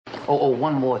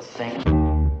One more thing.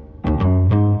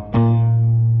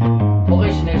 Well,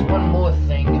 listen, there's one more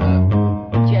thing.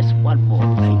 Just one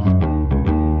more thing.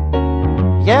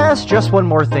 Yes, Just One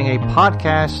More Thing, a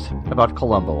podcast about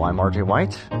Columbo. I'm RJ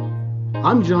White.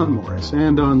 I'm John Morris,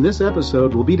 and on this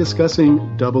episode we'll be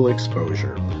discussing Double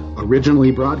Exposure.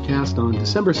 Originally broadcast on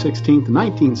December 16th,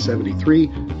 1973,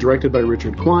 directed by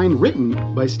Richard Quine,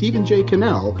 written by Stephen J.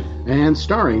 Cannell, and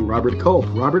starring Robert Culp,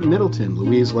 Robert Middleton,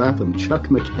 Louise Latham, Chuck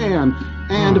McCann,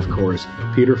 and, of course,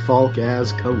 Peter Falk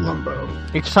as Columbo.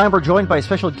 Each time we're joined by a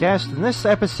special guest. In this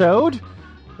episode,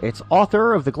 it's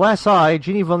author of The Glass Eye,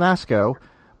 Jeannie Villasco.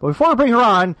 But before I bring her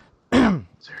on,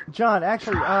 John,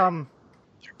 actually,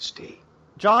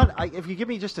 John, if you give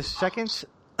me just a second.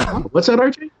 What's that,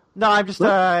 RJ? No, I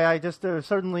just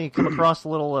certainly come across a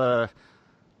little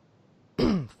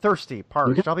thirsty,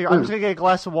 parched. I'm just gonna get a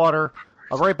glass of water.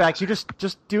 I'll be right back. You just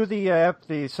do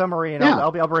the summary, and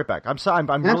I'll be right back. I'm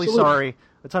really sorry.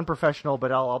 It's unprofessional,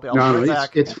 but I'll be right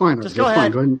back. It's fine. Just go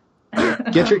ahead. Go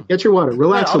ahead. Get your water.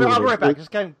 Relax a little bit. I'll be right back.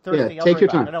 Just kind of thirsty. Yeah, take your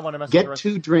time. I don't want to mess Get with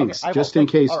the 2 drinks, just in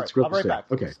case it's real. I'll be right back.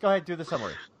 Okay. Just go ahead and do the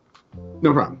summary.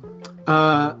 No problem.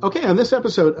 Okay, on this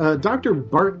episode, Dr.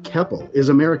 Bart Keppel is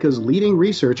America's leading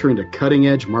researcher into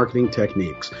cutting-edge marketing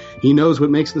techniques. He knows what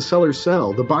makes the seller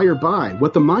sell, the buyer buy,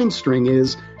 what the mind string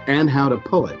is, and how to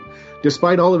pull it.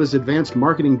 Despite all of his advanced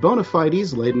marketing bona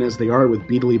fides, laden as they are with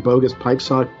beatly bogus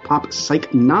pop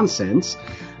psych nonsense,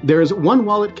 there's one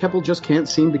wallet Keppel just can't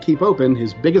seem to keep open,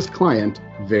 his biggest client,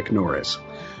 Vic Norris.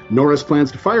 Norris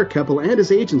plans to fire Keppel and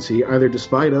his agency either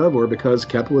despite of or because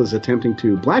Keppel is attempting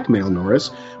to blackmail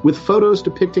Norris with photos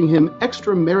depicting him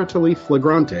extramaritally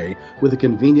flagrante with a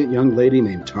convenient young lady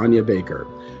named Tanya Baker.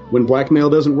 When blackmail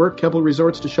doesn't work, Keppel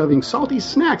resorts to shoving salty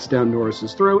snacks down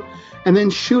Norris's throat and then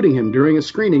shooting him during a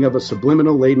screening of a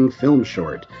subliminal-laden film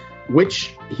short,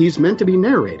 which he's meant to be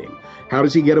narrating. How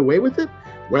does he get away with it?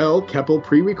 Well, Keppel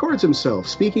pre-records himself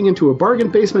speaking into a bargain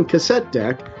basement cassette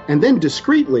deck and then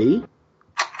discreetly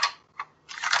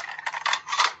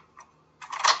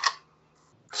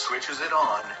switches it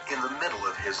on in the middle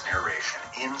of his narration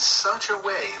in such a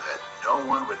way that no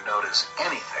one would notice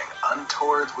anything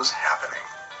untoward was happening.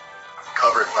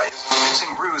 Covered by his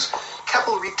convincing ruse,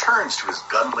 Keppel returns to his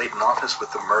gun-laden office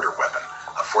with the murder weapon,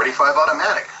 a .45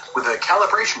 automatic with a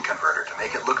calibration converter to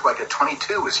make it look like a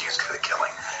 .22 was used for the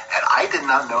killing. And I did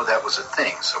not know that was a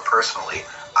thing, so personally,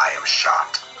 I am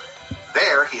shocked.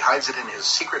 There, he hides it in his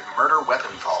secret murder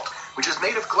weapon vault, which is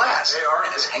made of glass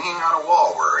and is hanging on a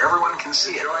wall where everyone can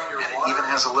see it, and it even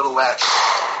has a little latch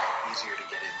easier to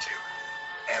get into.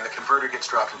 And the converter gets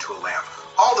dropped into a lamp.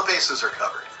 All the bases are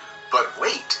covered. But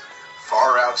wait!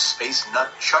 Far-out space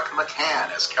nut Chuck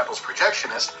McCann, as Keppel's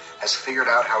projectionist, has figured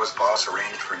out how his boss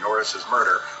arranged for Norris's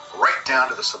murder, right down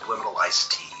to the subliminal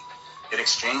iced tea. In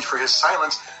exchange for his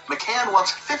silence, McCann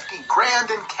wants $50 grand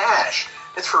in cash.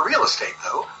 It's for real estate,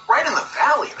 though. Right in the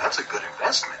valley. That's a good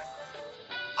investment.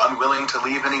 Unwilling to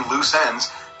leave any loose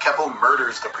ends, Keppel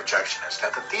murders the projectionist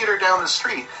at the theater down the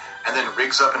street and then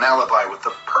rigs up an alibi with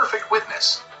the perfect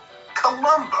witness,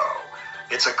 Columbo.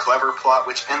 It's a clever plot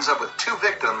which ends up with 2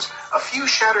 victims, a few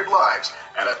shattered lives,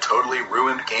 and a totally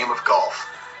ruined game of golf.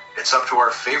 It's up to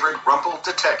our favorite rumpled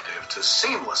detective to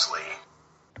seamlessly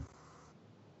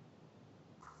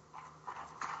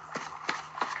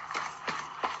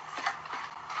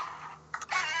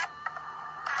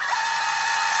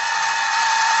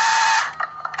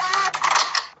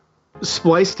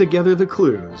splice together the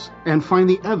clues and find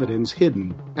the evidence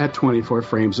hidden at 24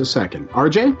 frames a second.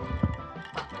 RJ?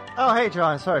 Oh, hey,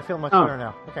 John. Sorry, I feel much better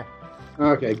now. Okay.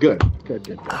 Okay, good.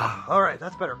 All right,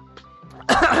 that's better.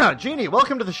 Jeannie,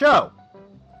 welcome to the show.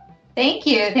 Thank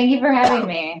you. Thank you for having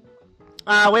me.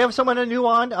 We have someone new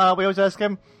on. We always ask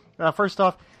him, first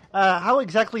off, how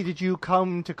exactly did you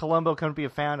come to Columbo, come to be a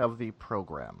fan of the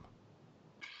program?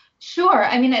 Sure.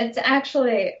 I mean, it's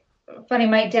actually funny.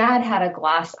 My dad had a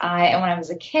glass eye, and when I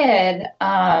was a kid,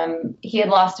 he had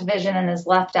lost vision in his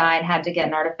left eye and had to get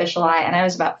an artificial eye, and I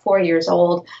was about 4 years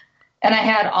old, and I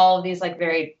had all of these, like,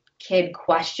 very kid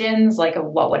questions, like, of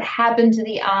what would happen to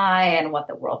the eye and what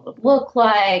the world would look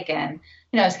like, and,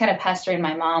 you know, I was kind of pestering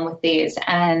my mom with these,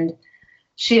 and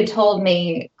she had told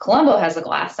me Columbo has a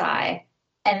glass eye.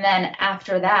 And then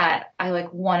after that, I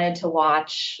like wanted to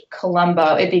watch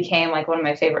Columbo. It became like one of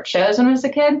my favorite shows when I was a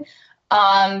kid.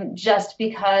 Just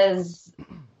because,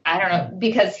 I don't know,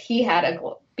 because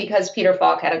Peter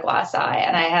Falk had a glass eye.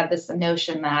 And I had this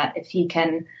notion that if he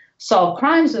can solve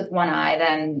crimes with one eye,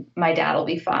 then my dad will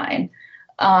be fine.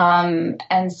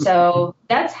 And so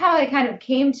that's how I kind of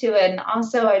came to it. And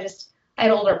also I I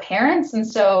had older parents, and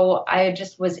so I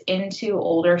just was into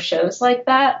older shows like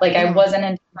that. Like I wasn't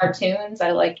into cartoons. I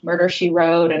liked Murder, She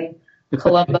Wrote and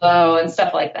Columbo and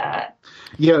stuff like that.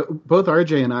 Yeah, both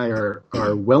RJ and I are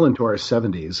well into our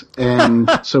 70s, and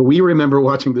so we remember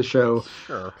watching the show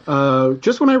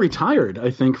just when I retired, I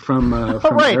think, from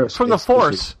right, from the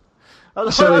Force. I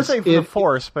was saying from the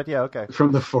Force, but yeah, okay.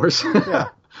 From the Force. Yeah.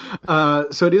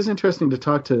 So it is interesting to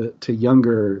talk to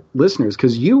younger listeners,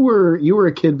 because you were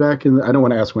a kid back in I don't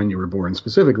want to ask when you were born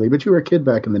specifically, but you were a kid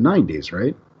back in the 90s,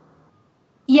 right?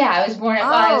 Yeah, I was born in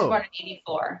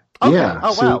 84. Okay. Yeah.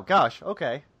 Oh, wow. Gosh.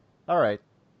 Okay. All right.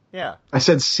 Yeah. I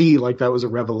said C like that was a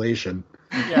revelation.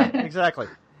 Yeah, exactly.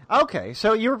 Okay,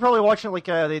 so you were probably watching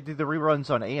they did the reruns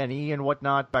on A&E and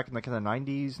whatnot back in the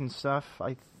 90s and stuff.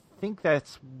 I think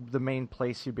that's the main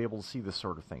place you'd be able to see this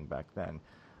sort of thing back then.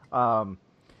 So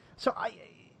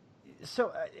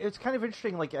it's kind of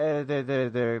interesting,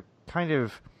 the kind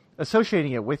of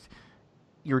associating it with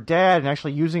your dad and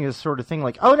actually using this sort of thing,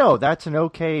 like, oh no, that's an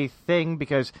okay thing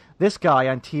because this guy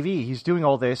on TV, he's doing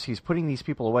all this, he's putting these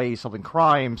people away, he's solving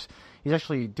crimes, he's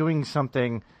actually doing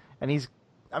something, and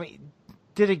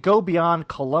did it go beyond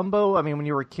Columbo? I mean, when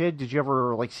you were a kid, did you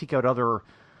ever seek out other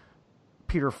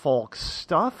Peter Falk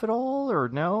stuff at all, or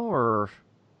no, or?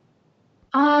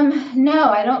 No,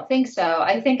 I don't think so.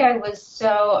 I think as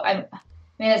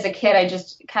a kid, I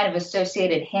just kind of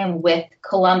associated him with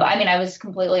Columbo. I mean, I was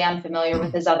completely unfamiliar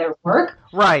with his other work.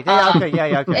 Right. Yeah. Okay.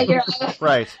 Yeah. Okay.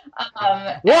 Right.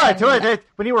 What?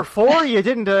 When you were 4, you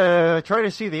didn't try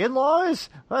to see the in-laws?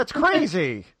 That's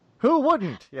crazy. Who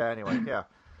wouldn't? Yeah. Anyway. Yeah.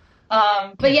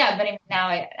 But now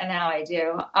I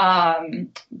do.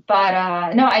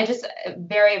 No, I just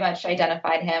very much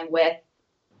identified him with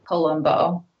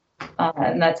Columbo,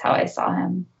 and that's how I saw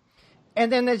him. And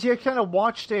then as you kind of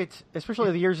watched it,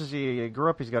 especially the years as you grew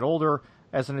up, as you got older,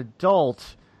 as an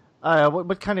adult,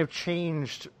 what kind of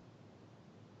changed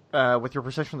with your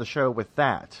perception of the show with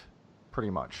that, pretty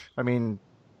much? I mean,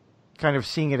 kind of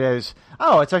seeing it as,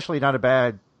 oh, it's actually not a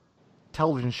bad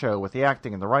television show with the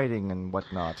acting and the writing and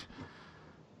whatnot.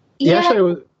 Yeah,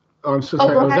 actually, I'm so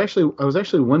sorry. I was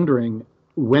actually wondering,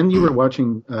 when you were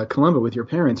watching Columbo with your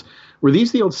parents, were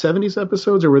these the old 70s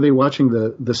episodes, or were they watching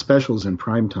the specials in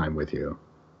primetime with you?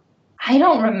 I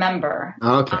don't remember.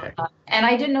 Okay. And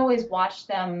I didn't always watch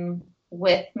them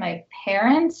with my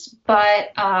parents, but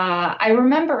I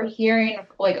remember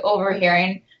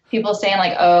overhearing people saying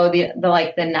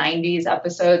the 90s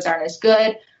episodes aren't as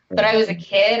good. But I was a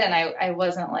kid, and I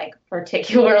wasn't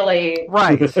particularly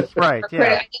right. Yeah, I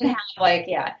didn't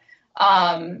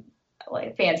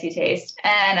have fancy taste,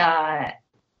 and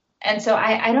so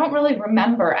I don't really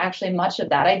remember actually much of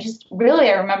that. I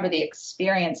remember the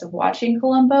experience of watching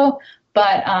Columbo,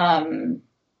 but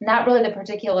not really the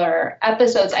particular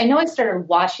episodes. I know I started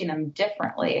watching them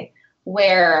differently.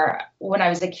 Where when I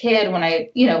was a kid, when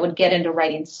I would get into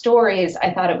writing stories,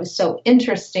 I thought it was so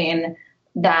interesting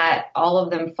that all of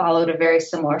them followed a very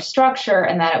similar structure,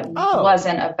 and that it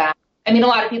wasn't about, I mean, a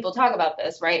lot of people talk about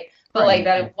this, right? But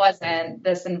that it wasn't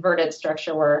this inverted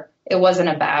structure where it wasn't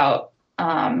about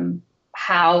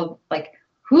how,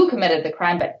 who committed the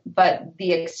crime, but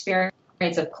the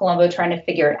experience of Columbo trying to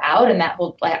figure it out, and that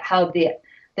whole, how the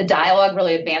dialogue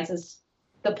really advances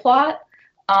the plot,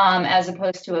 as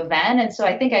opposed to event. And so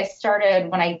I think I started,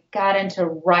 when I got into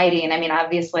writing, I mean,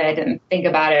 obviously I didn't think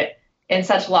about it in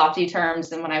such lofty terms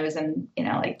than when I was in,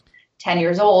 10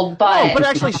 years old. But it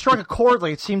actually struck a chord.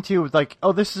 It seemed to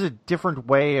this is a different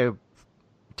way of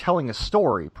telling a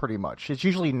story, pretty much. It's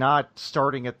usually not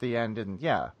starting at the end, and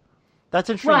yeah.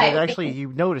 That's interesting that actually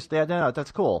you noticed that. No,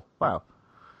 that's cool. Wow.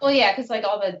 Well, yeah, because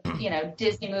all the,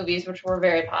 Disney movies, which were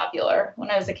very popular when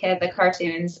I was a kid, the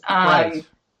cartoons, right.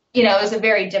 It was a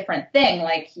very different thing.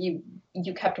 You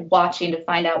kept watching to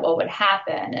find out what would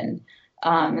happen,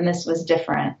 and this was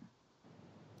different.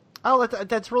 Oh,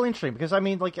 that's really interesting, because, I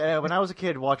mean, when I was a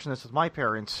kid watching this with my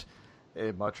parents,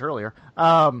 much earlier,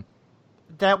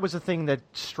 that was a thing that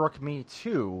struck me,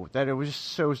 too, that it was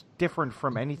just so different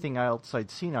from anything else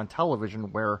I'd seen on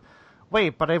television, where,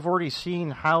 wait, but I've already seen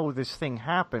how this thing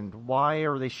happened. Why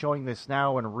are they showing this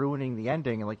now and ruining the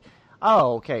ending? And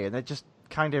oh, okay, and that just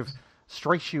kind of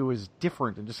strikes you as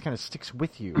different and just kind of sticks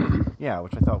with you. Yeah,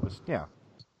 which I thought was, yeah.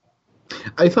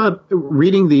 I thought,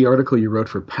 reading the article you wrote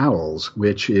for Powell's,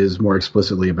 which is more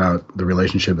explicitly about the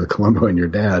relationship with Columbo and your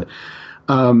dad,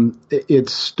 it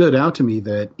stood out to me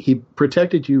that he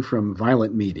protected you from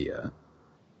violent media,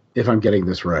 if I'm getting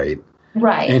this right.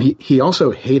 Right. And he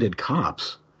also hated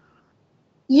cops.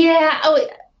 Yeah. Oh,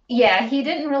 yeah. He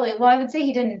didn't really, I would say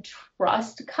he didn't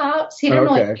trust cops. He didn't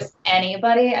really trust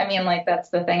anybody. I mean, that's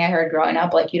the thing I heard growing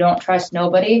up, you don't trust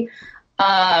nobody.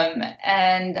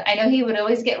 And I know he would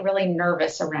always get really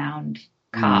nervous around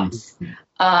cops.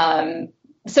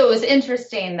 So it was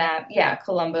interesting that, yeah,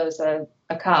 Columbo's a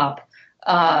cop.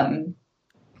 And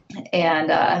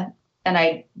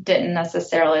I didn't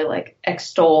necessarily like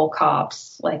extol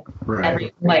cops like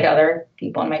like other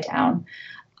people in my town.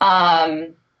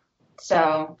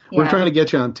 So yeah. We're trying to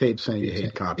get you on tape saying you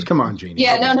hate cops. Come on, Jeannie.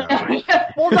 Yeah, no.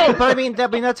 Well, no, but I mean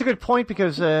that's a good point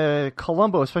because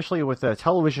Columbo, especially with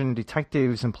television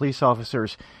detectives and police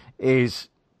officers, is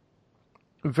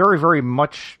very, very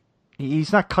much.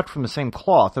 He's not cut from the same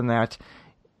cloth in that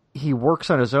he works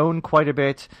on his own quite a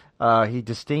bit. He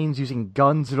disdains using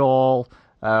guns at all.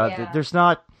 There's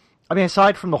not. I mean,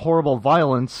 aside from the horrible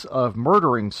violence of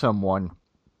murdering someone,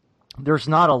 there's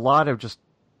not a lot of just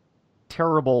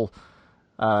terrible.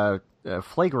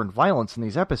 Flagrant violence in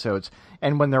these episodes,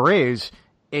 and when there is,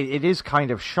 it is kind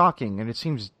of shocking, and it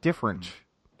seems different,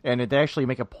 and they actually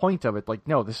make a point of it, like,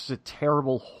 no, this is a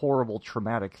terrible, horrible,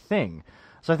 traumatic thing.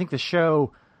 So I think the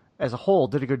show, as a whole,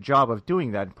 did a good job of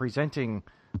doing that, and presenting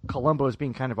Columbo as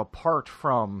being kind of apart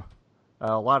from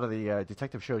a lot of the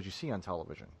detective shows you see on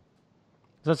television.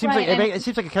 So it seems it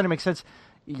seems like it kind of makes sense.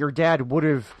 Your dad would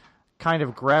have kind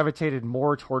of gravitated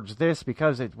more towards this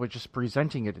because it was just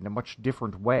presenting it in a much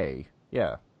different way.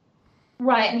 Yeah.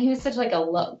 Right, and he was such like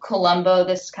a Columbo,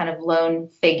 this kind of lone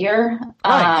figure.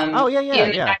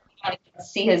 Right. I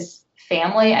see his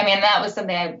family. I mean, that was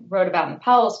something I wrote about in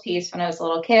Powell's piece when I was a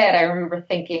little kid. I remember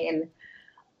thinking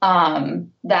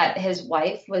that his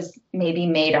wife was maybe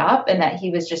made up and that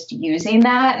he was just using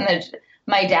that. And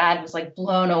my dad was like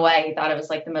blown away. He thought it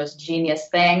was like the most genius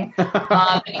thing.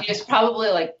 And he was probably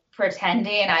like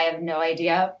pretending. I have no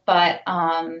idea, but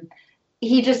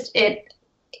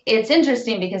it's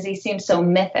interesting because he seems so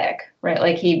mythic, right?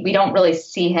 Like we don't really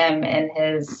see him in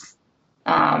his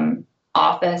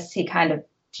office. He kind of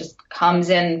just comes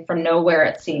in from nowhere,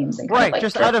 it seems. And kind of like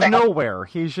just out of nowhere.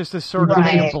 He's just this sort of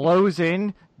thing that blows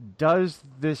in, does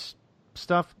this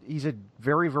stuff. He's a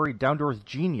very, very down-to-earth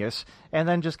genius, and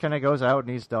then just kind of goes out and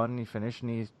he's done and he's finished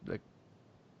and he's like,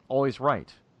 always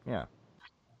right. Yeah.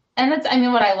 And that's, I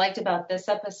mean, what I liked about this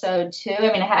episode, too.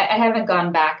 I mean, I haven't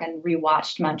gone back and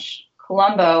rewatched much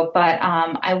Columbo, but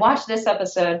I watched this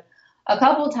episode a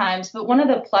couple times. But one of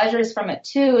the pleasures from it,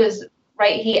 too, is,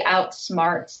 right, he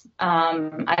outsmarts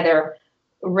either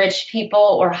rich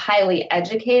people or highly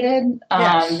educated,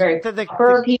 very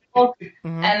proper people.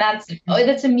 Mm-hmm. And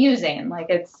that's amusing. Like,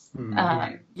 it's...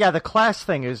 yeah, the class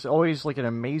thing is always, like, an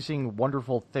amazing,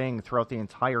 wonderful thing throughout the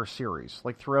entire series.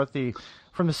 Like, from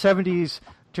the 70s...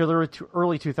 to the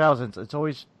early 2000s, it's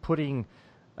always putting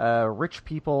rich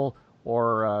people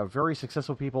or very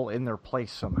successful people in their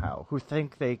place somehow, who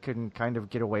think they can kind of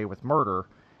get away with murder.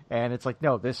 And it's like,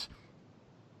 no, this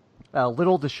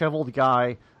little disheveled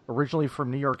guy, originally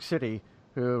from New York City,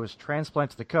 who was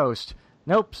transplanted to the coast,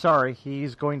 nope, sorry,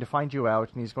 he's going to find you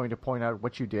out, and he's going to point out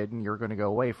what you did, and you're going to go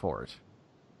away for it.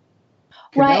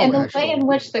 Right, and the way in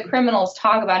which the criminals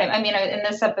talk about him. I mean, in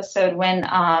this episode, when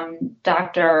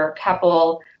Dr.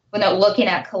 Keppel, when they're looking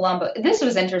at Columbo, this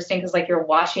was interesting because, like, you're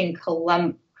watching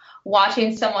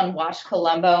someone watch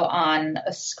Columbo on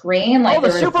a screen. Like,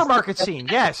 the supermarket scene.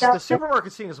 Yes, the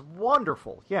supermarket scene is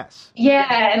wonderful. Yes.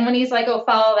 Yeah, and when he's like, "Oh,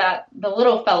 follow the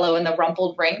little fellow in the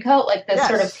rumpled raincoat," like this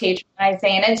sort of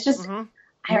patronizing. It's just, I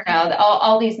don't know,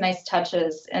 all these nice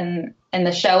touches in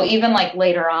the show. Even like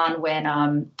later on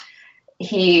when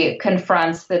he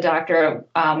confronts the doctor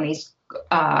when he's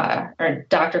or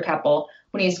Dr. Keppel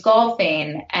when he's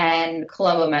golfing, and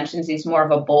Columbo mentions he's more of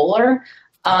a bowler.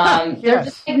 They're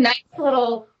just like nice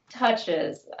little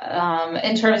touches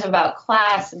in terms of about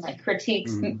class and like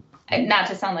critiques. Not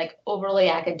to sound like overly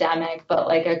academic, but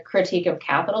like a critique of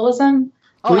capitalism.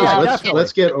 Oh yeah,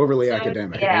 let's get overly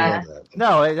academic. Yeah.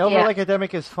 No, overly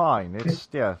academic is fine. It's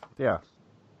yeah.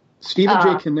 Stephen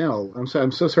J. Cannell,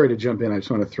 I'm so sorry to jump in. I just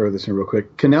want to throw this in real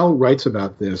quick. Cannell writes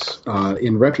about this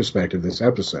in retrospect of this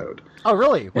episode. Oh,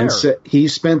 really? Where? And he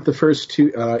spent the first two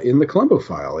in the Columbo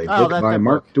File, a book by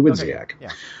Mark Dawidziak. Okay.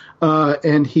 Yeah.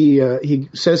 And he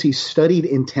says he studied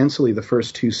intensely the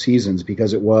first two seasons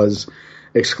because it was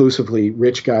exclusively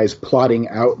rich guys plotting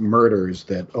out murders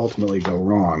that ultimately go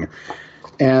wrong.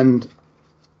 And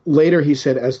later he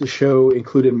said, as the show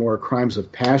included more crimes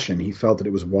of passion, he felt that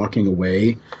it was walking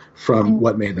away from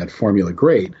what made that formula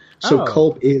great. So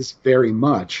Culp is very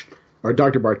much, or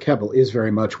Dr. Bart Keppel is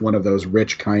very much one of those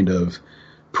rich kind of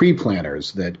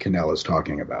pre-planners that Cannell is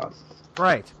talking about.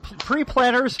 Right.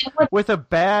 Pre-planners with a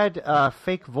bad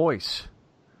fake voice.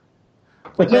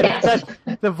 Like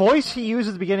the voice he used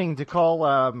at the beginning to call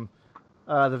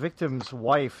the victim's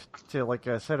wife to like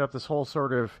set up this whole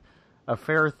sort of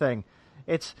affair thing.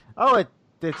 it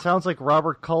sounds like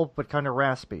Robert Culp, but kind of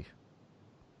raspy.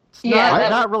 It's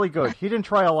not really good. He didn't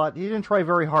try a lot. He didn't try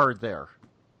very hard there.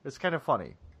 It's kind of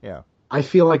funny. Yeah. I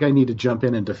feel like I need to jump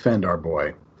in and defend our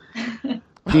boy.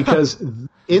 Because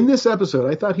in this episode,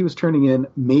 I thought he was turning in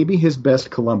maybe his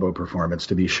best Columbo performance,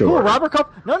 to be sure. Oh, Robert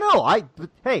Culp? No.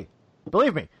 Hey,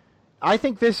 believe me, I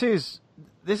think this is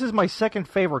my second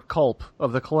favorite Culp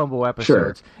of the Columbo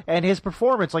episodes. Sure. And his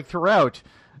performance, like throughout,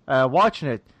 watching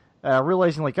it,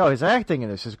 realizing like, his acting in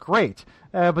this is great.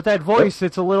 But that voice,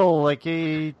 it's a little like,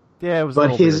 it was a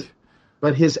little weird.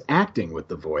 But his acting with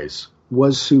the voice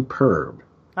was superb.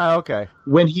 Oh, okay.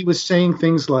 When he was saying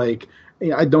things like,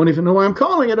 I don't even know why I'm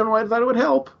calling. I don't know why I thought it would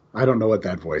help. I don't know what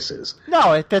that voice is.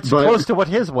 No, that's close to what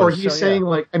his was. Or he's saying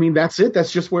like, that's it.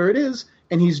 That's just where it is.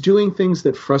 And he's doing things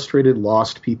that frustrated,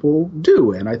 lost people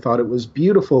do. And I thought it was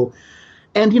beautiful.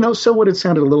 And, so what it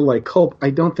sounded a little like Culp,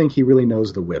 I don't think he really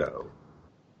knows the widow.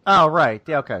 Oh, right.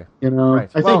 Yeah, okay. Right.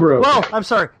 I think we're okay. Well, I'm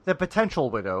sorry. The potential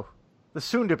widow. The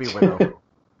soon-to-be widow.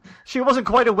 She wasn't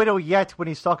quite a widow yet when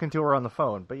he's talking to her on the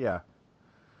phone, but yeah.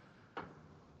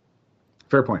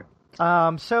 Fair point.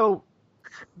 So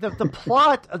the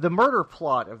plot, the murder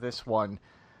plot of this one,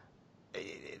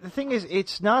 the thing is,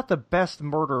 it's not the best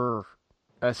murder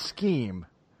scheme.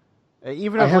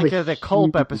 Even of like the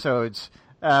Culp episodes,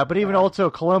 but even also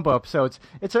Columbo episodes,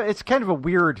 it's kind of a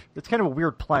weird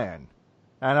plan.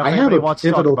 I have a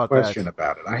pivotal question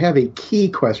about it. I have a key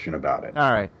question about it.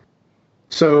 All right.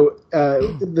 So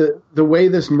the way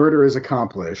this murder is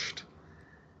accomplished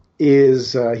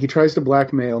is he tries to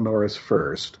blackmail Norris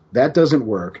first. That doesn't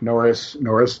work. Norris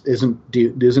isn't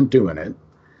doing it.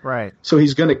 Right. So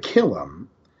he's going to kill him.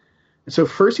 So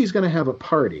first he's going to have a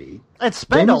party. And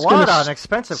spend a lot on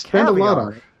expensive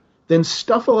caviar. Then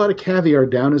stuff a lot of caviar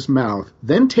down his mouth.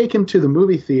 Then take him to the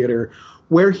movie theater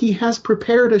where he has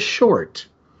prepared a short.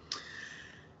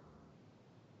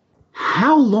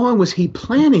 How long was he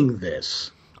planning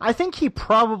this? I think he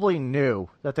probably knew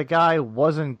that the guy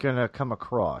wasn't going to come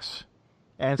across.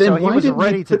 And then so he was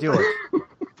ready to do it.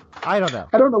 I don't know.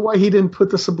 I don't know why he didn't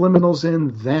put the subliminals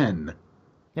in then.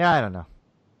 Yeah, I don't know.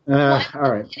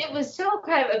 All right. It was so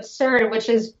kind of absurd, which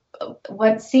is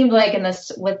what seemed like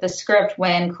with the script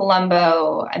when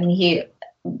Columbo, he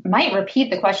might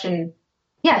repeat the question.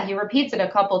 Yeah, he repeats it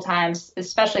a couple times,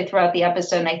 especially throughout the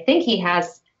episode. And I think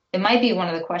it might be one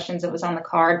of the questions that was on the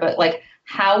card, but like,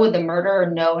 how would the murderer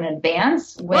know in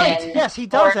advance? Right, yes, he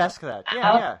does ask that.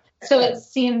 Yeah. So it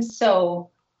seems so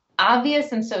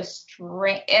obvious and so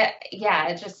strange.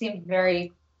 It just seemed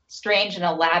very strange and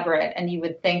elaborate. And you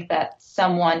would think that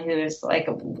someone who's like,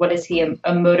 what is he,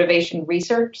 a motivation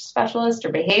research specialist or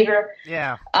behavior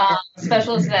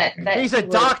specialist that he's a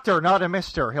doctor, not a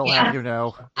mister, he'll have you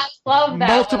know. I love that.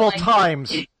 Multiple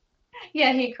times.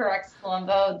 Yeah, he corrects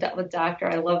Columbo with doctor.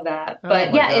 I love that. But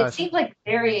it seemed like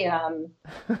very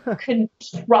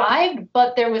contrived,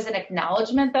 but there was an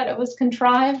acknowledgement that it was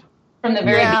contrived from the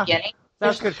very beginning.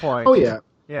 That's a good point. Oh, yeah.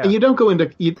 Yeah. And you don't go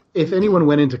into, if anyone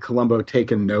went into Columbo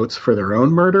taking notes for their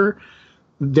own murder,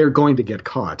 they're going to get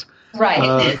caught.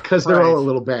 Right. Because they're all a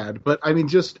little bad. But I'm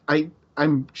just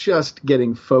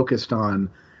getting focused on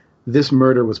this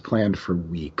murder was planned for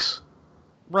weeks.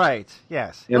 Right,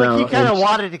 yes. He kind of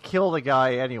wanted to kill the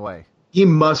guy anyway. He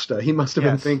must have. He must have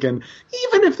been thinking,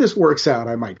 even if this works out,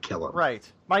 I might kill him. Right.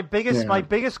 My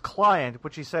biggest client,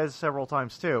 which he says several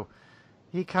times too,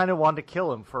 he kind of wanted to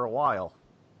kill him for a while.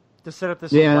 To set up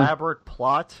this elaborate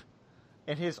plot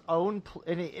in his own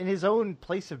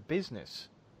place of business.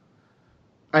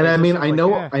 And I mean, I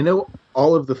know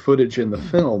all of the footage in the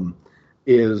film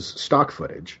is stock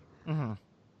footage. Mm-hmm.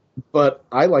 But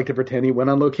I like to pretend he went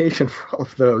on location for all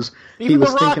of those. Even the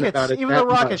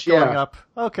rockets going up.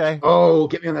 Okay. Oh,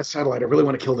 get me on that satellite. I really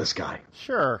want to kill this guy.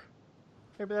 Sure.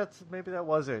 Maybe that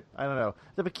was it. I don't know.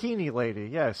 The bikini lady.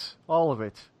 Yes, all of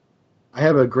it. I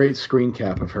have a great screen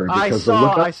cap of her. Because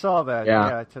I saw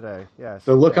that today. Yes.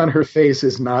 The look on her face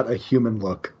is not a human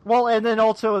look. Well, and then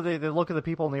also the look of the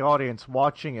people in the audience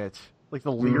watching it. Like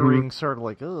the leering sort of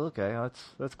like, oh, okay,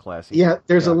 that's classy. Yeah,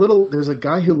 there's a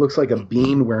guy who looks like a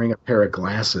bean wearing a pair of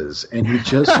glasses, and he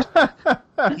just,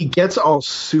 he gets all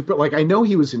super, like, I know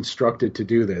he was instructed to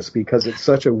do this because it's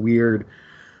such a weird,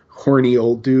 horny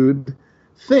old dude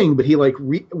thing, but he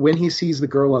when he sees the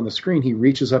girl on the screen, he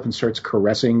reaches up and starts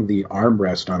caressing the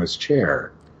armrest on his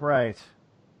chair. Right.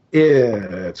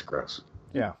 It's gross.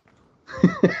 Yeah.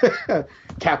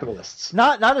 Capitalists.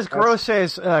 Not as gross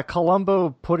as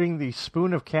Columbo putting the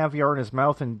spoon of caviar in his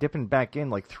mouth and dipping back in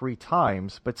like 3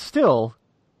 times, but still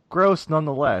gross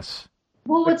nonetheless.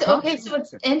 Well, what's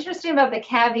interesting about the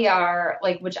caviar,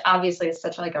 like, which obviously is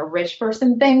such like a rich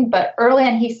person thing, but early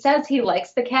on he says he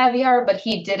likes the caviar, but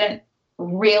he didn't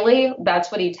really.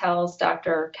 That's what he tells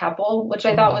Dr. Keppel, which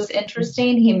I thought was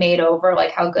interesting. He made over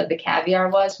like how good the caviar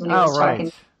was when he was talking.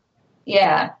 Right.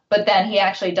 Yeah, but then he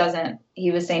actually doesn't.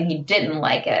 He was saying he didn't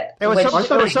like it. It was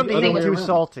which- something eating too around.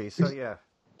 salty. So yeah.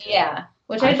 Yeah,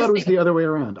 which I I thought it was just the other way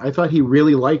around. I thought he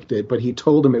really liked it, but he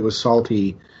told him it was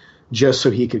salty just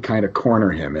so he could kind of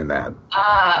corner him in that.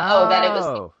 that it was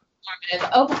Oh.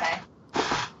 informative. Okay.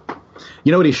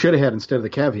 You know what he should have had instead of the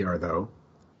caviar, though?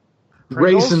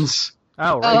 Pringles? Raisins.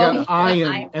 Oh, They right. got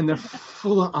iron, and they're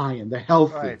full of iron. They're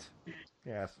healthy. Right.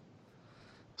 Yes.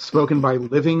 Spoken by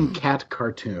Living Cat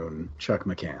Cartoon, Chuck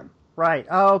McCann. Right.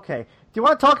 Oh, okay. Do you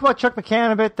want to talk about Chuck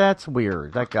McCann a bit? That's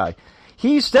weird. That guy.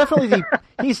 He's definitely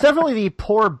the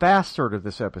poor bastard of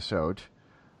this episode.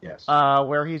 Yes.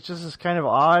 Where he's just this kind of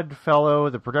odd fellow,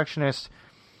 the projectionist,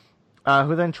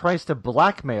 who then tries to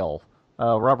blackmail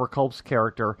Robert Culp's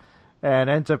character,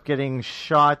 and ends up getting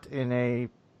shot in a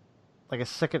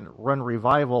second-run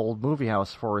revival movie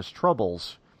house for his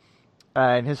troubles.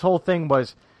 And his whole thing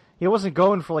was, he wasn't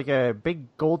going for like a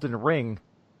big golden ring.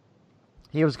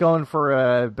 He was going for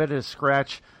a bit of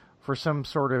scratch for some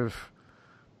sort of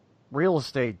real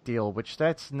estate deal, which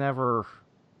that's never.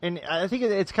 And I think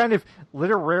it's kind of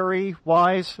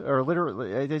literary-wise, or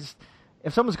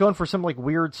if someone's going for some like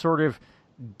weird sort of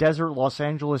desert Los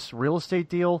Angeles real estate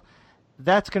deal,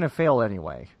 that's going to fail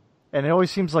anyway. And it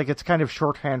always seems like it's kind of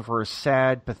shorthand for a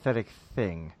sad, pathetic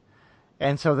thing.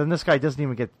 And so then this guy doesn't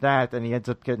even get that, and he ends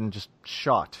up getting just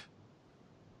shot.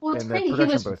 Well, it's in the funny. He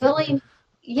production was booth. willing.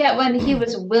 Yeah, when he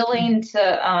was willing to,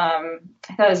 I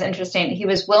thought it was interesting. He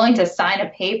was willing to sign a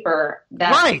paper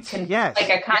that Right, yes. like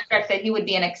a contract that he would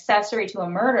be an accessory to a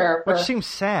murder for Which seems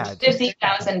sad.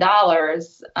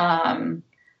 $50,000.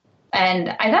 And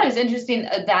I thought it was interesting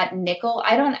that nickel.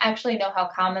 I don't actually know how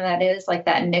common that is, like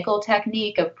that nickel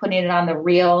technique of putting it on the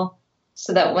reel,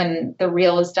 so that when the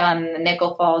reel is done, and the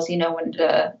nickel falls, you know when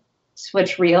to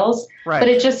switch reels. Right. But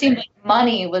it just seemed like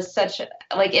money was such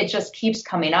like it just keeps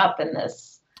coming up in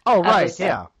this. Oh, right,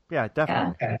 episode. yeah,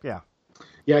 definitely, yeah.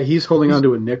 Yeah, he's holding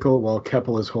onto a nickel while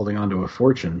Keppel is holding onto a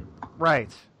fortune.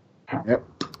 Right. Yep.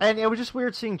 And it was just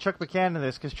weird seeing Chuck McCann in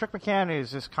this, because Chuck McCann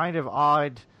is this kind of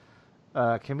odd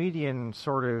comedian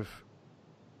sort of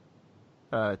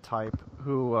type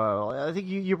who I think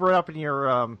you brought up in your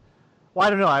well, I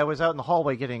don't know, I was out in the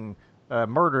hallway getting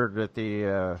murdered at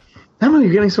the No,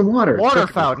 you're getting some water. water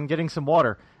fountain, getting some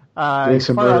water. Getting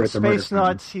some Far murder Out at the murder Space fountain.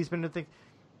 Nuts, he's been to think,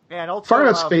 and also Far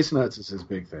Out Space Nuts is his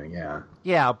big thing, yeah.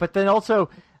 yeah, but then also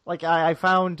like I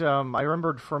found I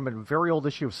remembered from a very old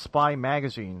issue of Spy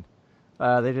magazine,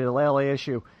 they did a LA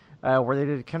issue. Where they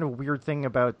did a kind of weird thing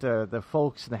about the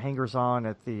folks and the hangers-on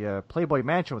at the Playboy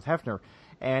Mansion with Hefner.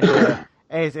 And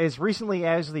as recently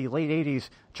as the late 80s,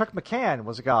 Chuck McCann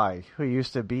was a guy who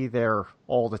used to be there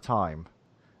all the time,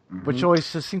 which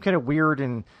always just seemed kind of weird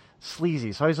and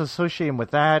sleazy. So I always associate him with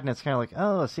that, and it's kind of like,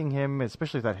 oh, seeing him,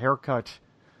 especially with that haircut.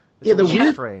 Yeah,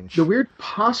 Strange. the weird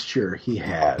posture he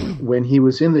had when he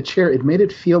was in the chair, it made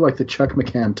it feel like the Chuck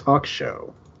McCann talk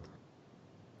show.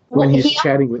 When Well, he's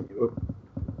chatting with...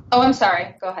 Oh, I'm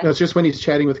sorry. Go ahead. No, it's just when he's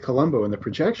chatting with Columbo in the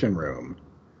projection room.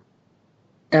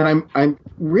 And I'm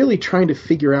really trying to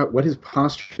figure out what his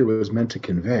posture was meant to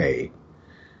convey.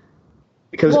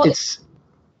 Because it's...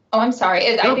 Oh, I'm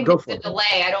sorry. I think go it's for the it.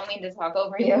 delay. I don't mean to talk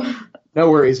over you.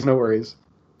 No worries.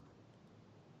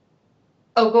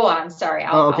 Oh, go on. Sorry.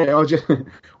 I'll just...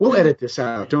 We'll edit this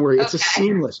out. Don't worry. It's a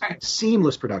Okay.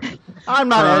 seamless production. I'm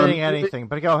not editing anything,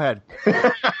 but go ahead.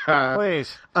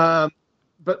 Please.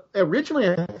 But originally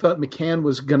I thought McCann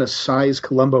was going to size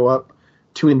Columbo up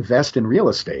to invest in real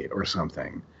estate or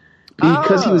something.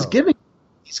 Because he was giving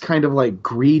these kind of like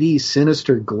greedy,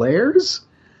 sinister glares.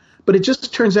 But it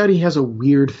just turns out he has a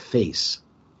weird face.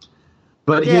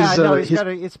 But Yeah, no,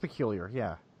 it's peculiar,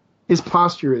 yeah. his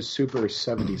posture is super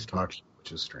 70s talk show,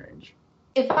 which is strange.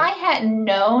 If I hadn't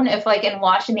known, if like in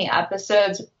watching the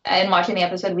episode,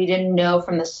 we didn't know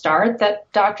from the start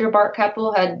that Dr. Bart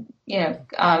Keppel had,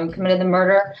 committed the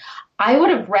murder, I would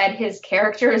have read his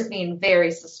character as being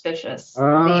very suspicious.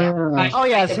 Oh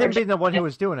yeah, it's him being the one who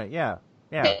was doing it. Yeah.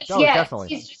 Oh,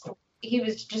 definitely. He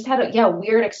had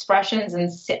weird expressions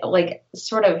and like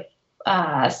sort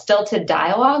of stilted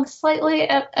dialogue slightly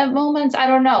at moments. I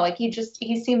don't know. Like he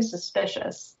seems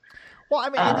suspicious. Well, I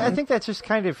mean, I think that's just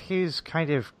kind of his kind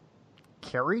of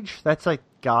carriage. That's like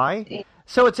guy.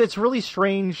 So it's really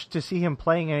strange to see him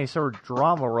playing any sort of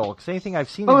drama role, because anything I've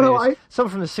seen is someone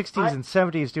from the 60s and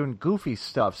 70s doing goofy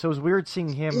stuff. So it was weird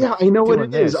seeing him. Yeah, I know what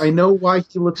it is. I know why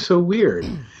he looks so weird.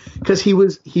 Because he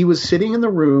was sitting in the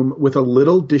room with a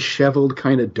little disheveled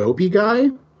kind of dopey guy,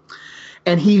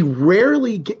 and he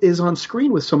rarely is on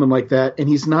screen with someone like that, and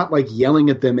he's not like yelling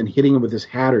at them and hitting them with his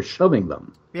hat or shoving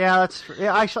them. Yeah, that's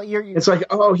actually. It's like,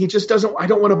 oh, he just doesn't. I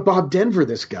don't want to Bob Denver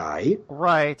this guy.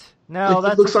 Right. No,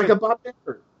 that looks like a Bob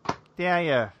Denver.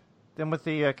 Yeah. Then with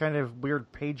the kind of weird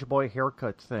page boy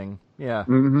haircut thing. Yeah,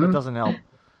 Mm-hmm. that doesn't help.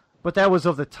 But that was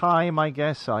of the time, I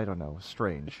guess. I don't know.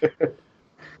 Strange.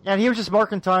 And he was just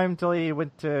marking time until he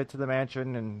went to the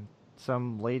mansion, and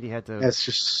some lady had to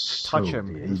touch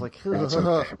him. He was like,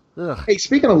 ugh. Okay. Hey,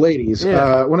 speaking of ladies,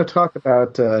 I want to talk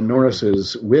about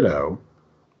Norris's widow.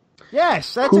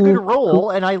 Yes, that's a good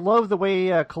role, and I love the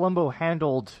way Columbo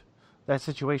handled that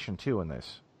situation, too, in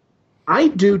this. I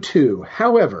do, too.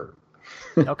 However...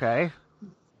 Okay.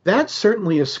 That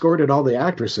certainly escorted all the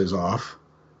actresses off.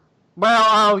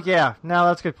 Well, yeah. No,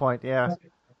 that's a good point, yeah.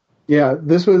 Yeah,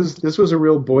 this was a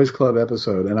real boys club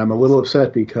episode, and I'm a little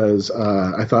upset because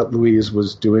I thought Louise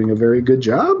was doing a very good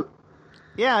job.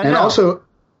 Yeah, and also,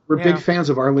 we're big fans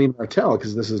of Arlene Martell,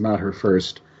 because this is not her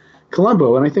first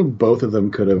Columbo, and I think both of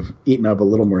them could have eaten up a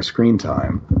little more screen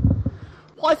time.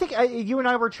 Well, I think you and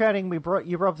I were chatting. You brought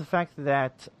up the fact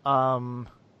that,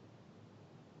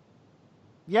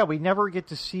 we never get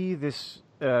to see this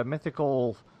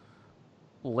mythical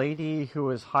lady who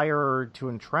is hired to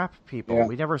entrap people. Yeah.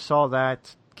 We never saw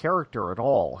that character at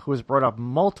all, who was brought up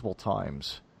multiple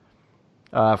times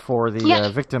for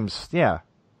the victims. Yeah.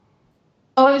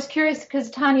 Oh, I was curious because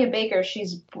Tanya Baker,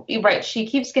 she's right. She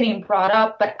keeps getting brought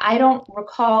up, but I don't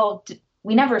recall.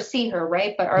 We never see her,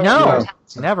 right? But Arlene Martell,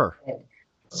 never.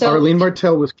 So Arlene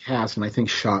Martell was cast and I think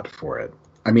shot for it.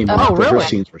 I mean, really? Her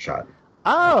scenes were shot.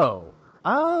 Oh,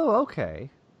 okay.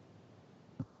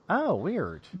 Oh,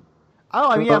 weird. Oh,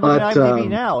 I mean, I'm looking at IMDb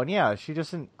now, and she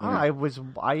doesn't.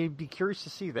 I'd be curious to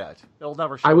see that. It'll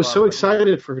never show I was up, so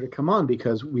excited for her to come on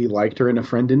because we liked her in A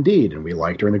Friend Indeed, and we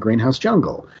liked her in The Greenhouse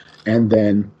Jungle, and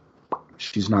then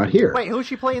she's not here. Wait, who's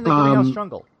she playing in The Greenhouse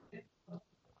Jungle?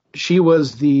 She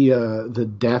was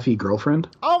the Daffy girlfriend.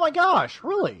 Oh my gosh,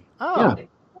 really? Oh, yeah.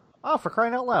 Oh, for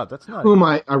crying out loud, that's nice. Whom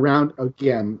I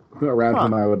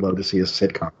would love to see a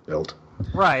sitcom built.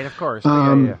 Right, of course.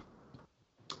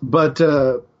 But.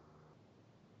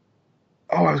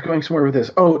 I was going somewhere with this.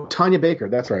 Oh, Tanya Baker,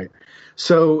 that's right.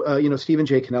 So, Stephen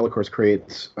J. Cannell, of course,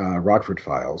 creates Rockford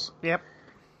Files. Yep.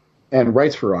 And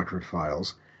writes for Rockford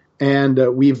Files. And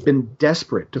we've been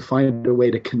desperate to find a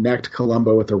way to connect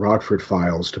Columbo with the Rockford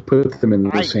Files to put them in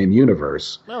the same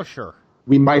universe. Oh, sure.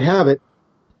 We might have it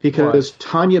because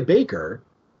Tanya Baker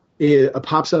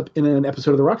pops up in an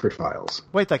episode of the Rockford Files.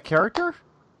 Wait, that character?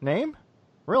 Name?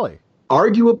 Really?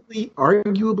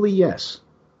 Arguably, yes.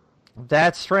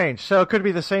 That's strange. So it could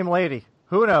be the same lady.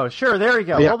 Who knows? Sure, there you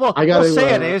go. Yeah, we'll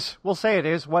say it is. We'll say it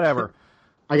is. Whatever.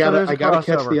 I gotta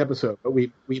catch the episode, but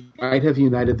we might have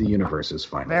united the universes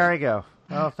finally. There you go.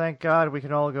 Oh, thank God we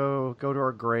can all go to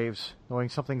our graves knowing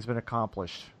something's been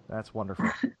accomplished. That's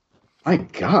wonderful. My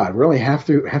God, we're only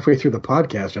halfway through the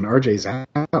podcast and RJ's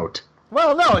out.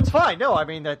 Well, no, it's fine. No, I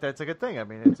mean that's a good thing. I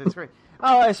mean it's great.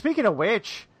 Speaking of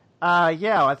which,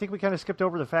 I think we kind of skipped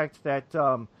over the fact that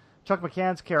Chuck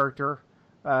McCann's character,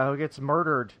 who gets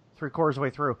murdered 3/4 of the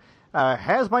way through,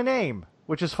 has my name,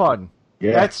 which is fun.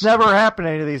 Yes. That's never happened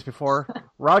to any of these before.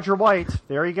 Roger White,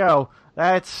 there you go.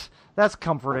 That's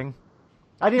comforting.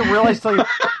 I didn't realize till you...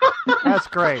 That's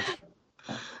great.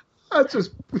 That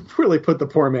just really put the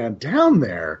poor man down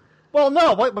there. Well,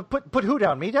 no, but put who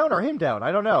down? Me down or him down?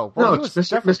 I don't know. Well, no, it's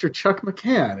Mr. Chuck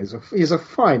McCann. He's a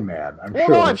fine man. I'm sure.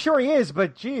 No, I'm sure he is.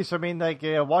 But geez, I mean, like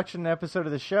watching an episode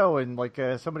of the show and like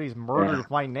somebody's murdered with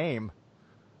my name.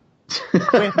 we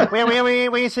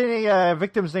ain't seen any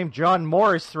victims named John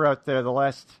Morris throughout the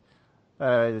last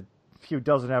few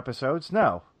dozen episodes.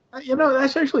 No.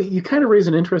 That's actually, you kind of raise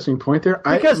an interesting point there.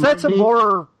 Because that's a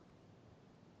more...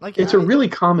 it's a really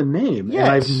common name, yes. And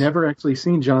I've never actually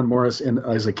seen John Morris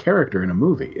as a character in a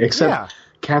movie, except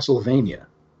Castlevania.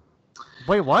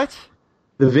 Wait, what?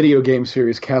 The video game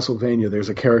series Castlevania, there's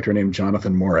a character named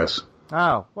Jonathan Morris.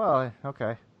 Oh, well,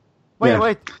 okay.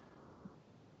 Wait.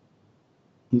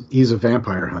 He's a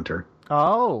vampire hunter.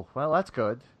 Oh, well, that's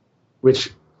good.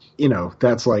 Which,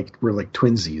 that's like, we're like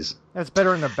twinsies. That's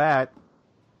better than the bat.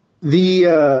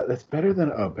 That's better than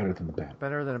the bat.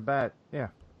 Better than a bat, yeah.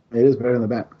 It is better than the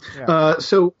bat. Yeah.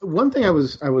 So one thing I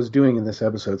was doing in this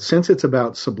episode, since it's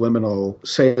about subliminal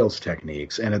sales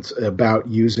techniques and it's about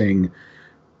using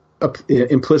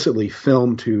implicitly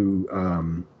film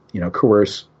to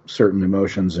coerce certain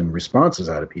emotions and responses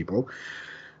out of people,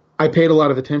 I paid a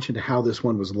lot of attention to how this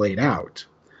one was laid out.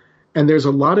 And there's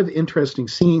a lot of interesting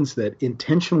scenes that,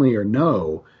 intentionally or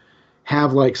no,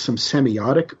 have like some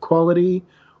semiotic quality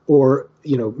or,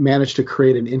 manage to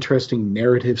create an interesting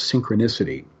narrative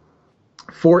synchronicity.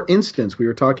 For instance, we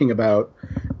were talking about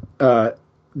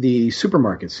the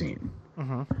supermarket scene.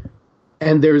 Mm-hmm.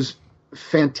 And there's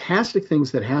fantastic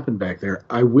things that happen back there.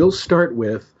 I will start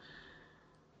with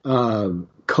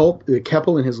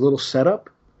Keppel and his little setup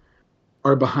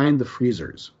are behind the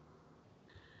freezers.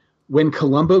 When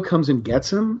Columbo comes and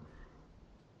gets him,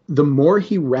 the more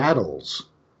he rattles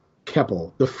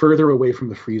Keppel, the further away from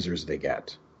the freezers they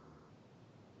get.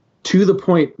 To the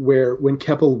point where when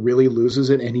Keppel really loses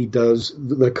it and he does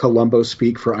the Columbo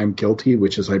speak for "I'm guilty,"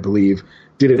 which is, I believe,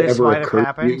 did it this ever might occur have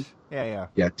happened. to you?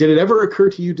 Yeah. Did it ever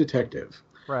occur to you, detective?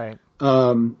 Right.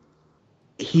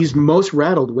 He's most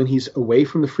rattled when he's away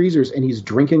from the freezers and he's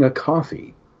drinking a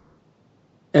coffee.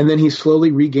 And then he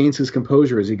slowly regains his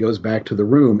composure as he goes back to the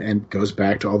room and goes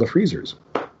back to all the freezers.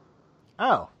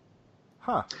 Oh.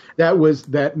 Huh.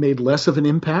 That made less of an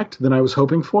impact than I was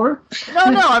hoping for. No.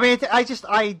 I mean,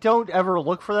 I don't ever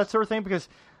look for that sort of thing because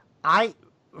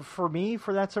for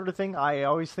that sort of thing, I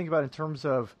always think about it in terms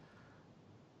of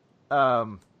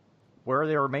where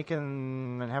they were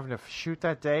making and having to shoot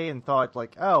that day, and thought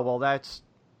like, oh, well, that's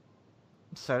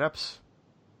setups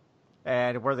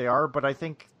and where they are. But I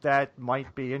think that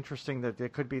might be interesting that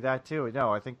it could be that too.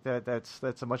 No, I think that's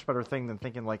a much better thing than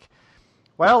thinking like,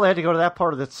 well, they had to go to that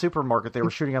part of the supermarket they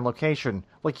were shooting on location.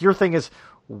 Like, your thing is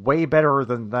way better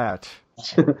than that.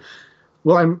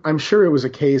 Well, I'm sure it was a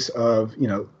case of,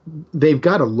 they've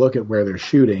got to look at where they're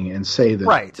shooting and say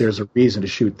that there's a reason to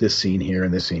shoot this scene here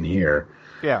and this scene here.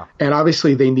 Yeah. And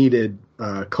obviously they needed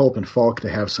Culp and Falk to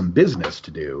have some business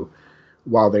to do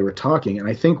while they were talking. And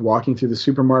I think walking through the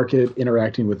supermarket,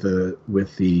 interacting with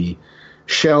the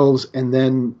shelves, and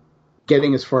then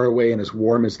getting as far away and as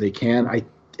warm as they can,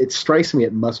 it strikes me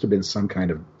it must have been some kind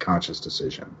of conscious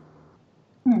decision.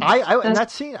 In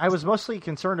that scene, I was mostly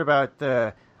concerned about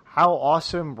how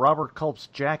awesome Robert Culp's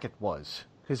jacket was.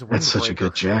 That's such a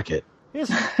good jacket.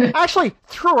 Actually,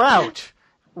 throughout,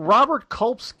 Robert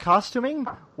Culp's costuming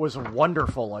was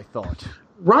wonderful, I thought.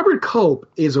 Robert Culp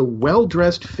is a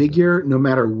well-dressed figure no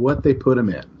matter what they put him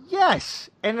in. Yes,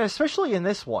 and especially in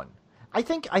this one. I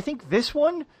think this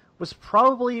one was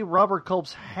probably Robert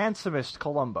Culp's handsomest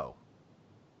Columbo.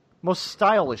 Most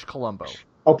stylish Columbo.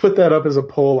 I'll put that up as a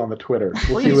poll on the Twitter.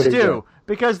 Please do,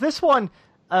 because this one,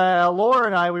 Laura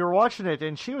and I, we were watching it,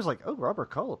 and she was like, "Oh, Robert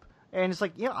Culp," and it's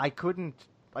like, yeah, I couldn't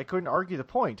argue the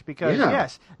point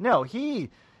because he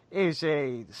is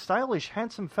a stylish,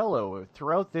 handsome fellow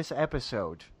throughout this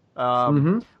episode.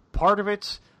 Part of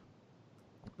it's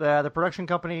the production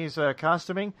company's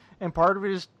costuming, and part of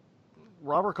it is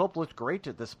Robert Culp looked great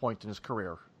at this point in his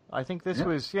career. I think this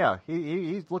was,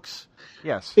 he looks,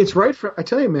 yes. It's right I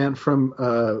tell you, man, from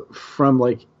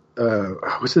like,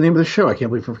 what's the name of the show? I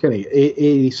can't believe I'm forgetting.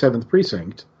 87th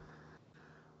Precinct.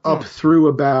 Up through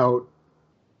about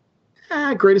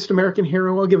Greatest American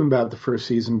Hero. I'll give him about the first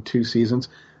season, 2 seasons.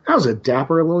 That was a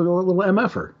dapper little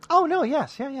MFer. Oh, no,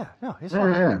 yes, yeah. No, he's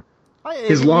fine.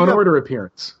 His Law and Order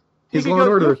appearance. His Law and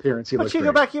Order appearance, he looked great. But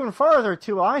you go back even farther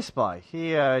to I Spy.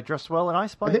 He dressed well in I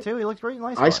Spy, too. He looked great in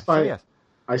I Spy. I Spy. So, yes.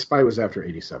 I Spy was after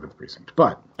 87th Precinct,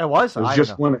 but it was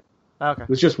just one. Okay. It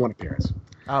was just one appearance.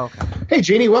 Oh, okay. Hey,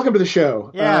 Jeannie, welcome to the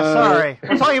show. Yeah, sorry.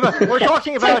 We're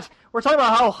talking about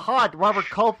how hot Robert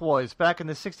Culp was back in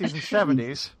the 60s and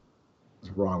 70s.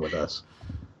 What's wrong with us?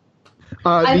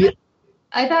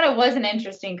 I thought it was an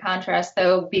interesting contrast,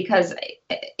 though, because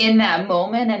in that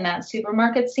moment, in that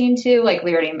supermarket scene, too, like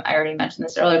I already mentioned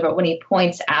this earlier, but when he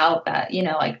points out that,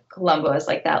 like Columbo is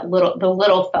like the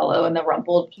little fellow in the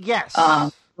rumpled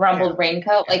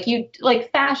raincoat,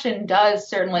 fashion does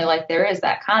certainly, there is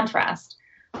that contrast.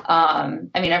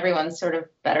 Everyone's sort of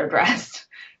better dressed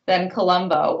than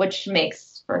Columbo, which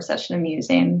makes for such an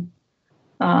amusing,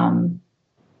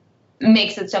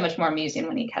 makes it so much more amusing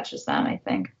when he catches them, I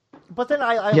think. But then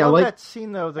I love that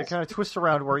scene, though, that kind of twists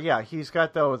around where, he's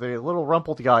got, the little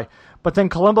rumpled guy, but then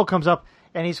Columbo comes up,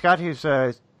 and he's got his,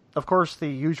 of course, the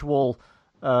usual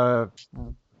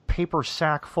paper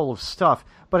sack full of stuff,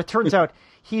 but it turns out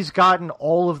he's gotten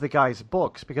all of the guy's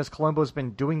books, because Columbo's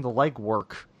been doing the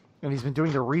legwork, and he's been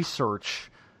doing the research,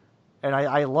 and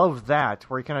I love that,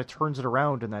 where he kind of turns it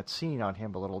around in that scene on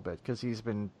him a little bit, because he's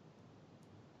been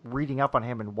reading up on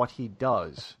him and what he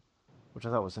does. Which I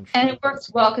thought was interesting. And it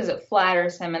works well because it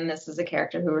flatters him, and this is a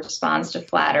character who responds to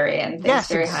flattery and thinks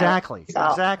very highly of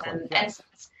himself. Exactly. And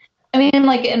I mean,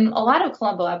 like in a lot of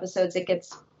Columbo episodes, it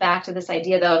gets back to this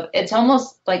idea of it's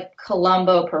almost like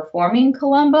Columbo performing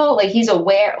Columbo. Like he's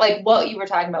aware, like what you were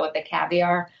talking about with the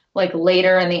caviar, like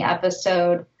later in the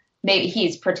episode, maybe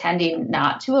he's pretending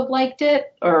not to have liked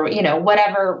it or,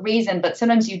 whatever reason. But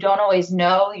sometimes you don't always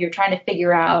know. You're trying to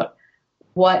figure out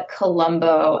what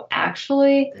Columbo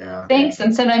actually thinks.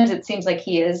 And sometimes it seems like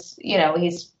he is,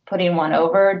 he's putting one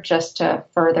over just to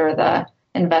further the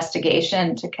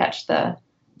investigation to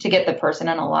get the person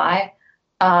in a lie.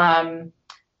 Sorry,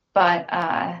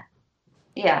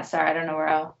 I don't know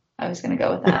where I was going to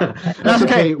go with that. That's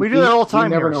okay. We do that all the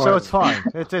time here, so it's fine.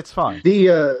 It's fine.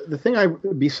 The thing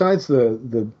besides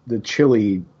the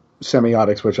chili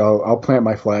semiotics, which I'll plant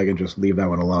my flag and just leave that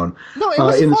one alone. No, it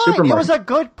was fine. It was a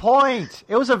good point.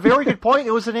 It was a very good point.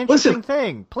 It was an interesting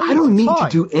thing. Please, I don't need to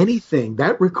do anything.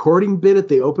 That recording bit at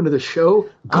the open of the show,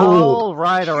 gold. Oh,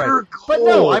 right, all right. Gold. But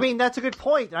no, I mean that's a good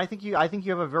point. I think you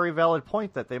have a very valid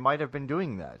point that they might have been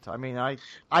doing that. I mean,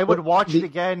 I would watch it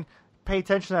again, pay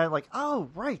attention to that, like, oh,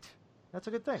 right, that's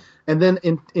a good thing. And then,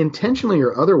 intentionally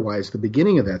or otherwise, the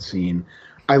beginning of that scene,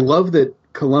 I love that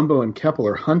Columbo and Keppel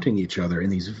are hunting each other in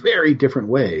these very different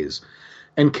ways.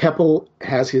 And Keppel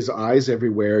has his eyes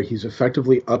everywhere. He's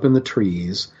effectively up in the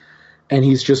trees. And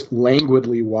he's just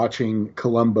languidly watching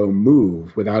Columbo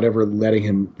move without ever letting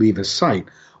him leave his sight,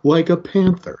 like a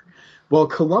panther. While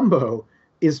Columbo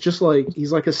is just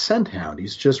he's like a scent hound.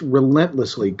 He's just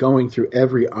relentlessly going through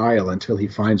every aisle until he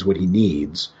finds what he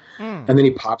needs. And then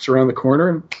he pops around the corner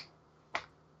and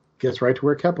gets right to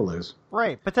where Keppel is.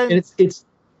 Right, but then... And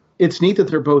it's neat that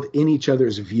they're both in each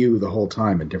other's view the whole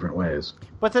time in different ways.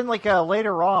 But then,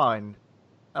 later on,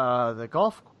 the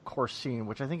golf course scene,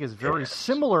 which I think is very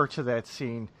similar to that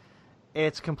scene,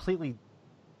 it's completely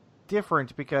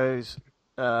different because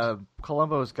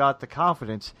Columbo's got the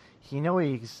confidence. He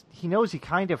knows he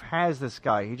kind of has this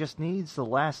guy. He just needs the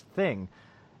last thing.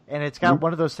 And it's got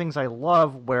one of those things I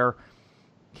love where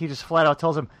he just flat out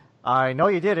tells him, I know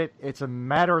you did it. It's a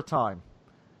matter of time.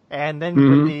 And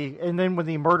then when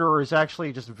the murderer is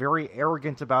actually just very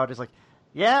arrogant about it, it's like,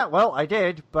 yeah, well, I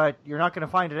did, but you're not going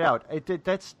to find it out.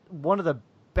 That's one of the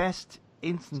best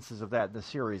instances of that in the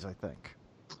series, I think.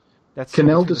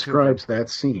 Cannell describes that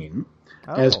scene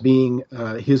as being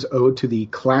his ode to the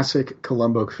classic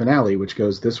Columbo finale, which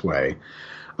goes this way.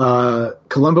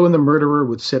 Columbo and the murderer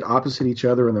would sit opposite each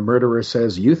other, and the murderer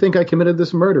says, you think I committed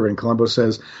this murder? And Columbo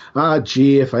says,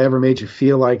 gee, if I ever made you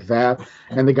feel like that.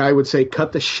 And the guy would say,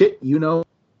 cut the shit, and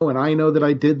I know that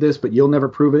I did this, but you'll never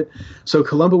prove it. So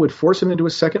Columbo would force him into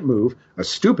a second move, a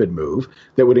stupid move,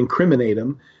 that would incriminate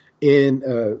him in...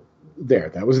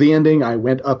 that was the ending. I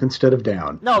went up instead of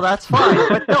down. No, that's fine.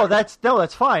 But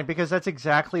that's fine, because that's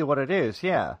exactly what it is,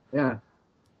 yeah. Yeah.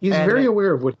 He's very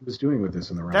aware of what he was doing with this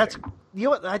in the writing.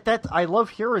 I love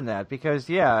hearing that because,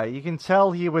 yeah, you can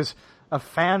tell he was a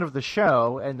fan of the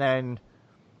show and then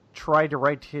tried to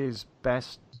write his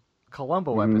best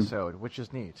Columbo episode, which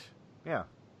is neat. Yeah.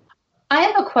 I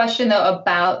have a question, though,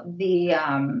 about the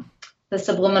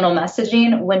subliminal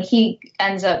messaging when he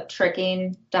ends up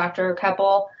tricking Dr.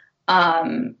 Keppel.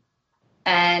 And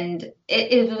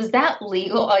it was that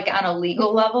legal, like on a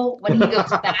legal level, when he goes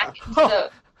back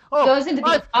goes into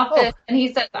the office and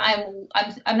he says,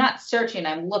 I'm not searching,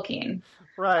 I'm looking.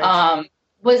 Right.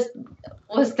 Was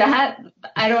that,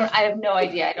 I have no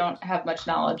idea. I don't have much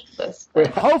knowledge of this.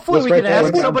 Hopefully we can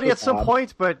ask somebody at some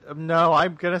point, but no,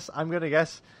 I'm gonna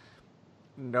guess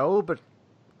no, but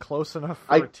close enough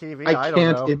for TV. I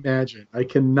don't know. Imagine. I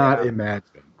cannot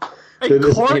imagine.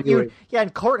 In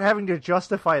court having to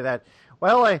justify that.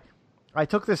 Well, I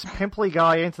took this pimply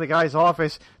guy into the guy's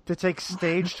office to take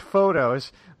staged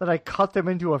photos, then I cut them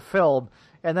into a film,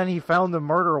 and then he found the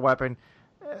murder weapon.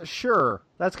 Sure,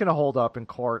 that's going to hold up in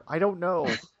court. I don't know.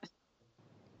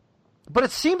 But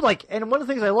it seemed like, and one of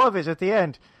the things I love is at the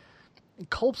end,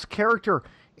 Culp's character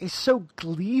is so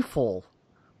gleeful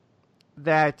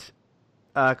that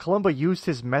Columbo used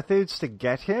his methods to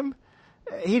get him.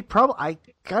 I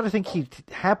gotta think he'd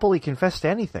happily confess to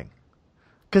anything.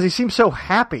 Because he seems so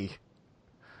happy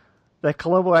that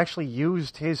Columbo actually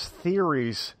used his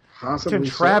theories to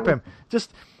trap him.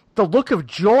 Just the look of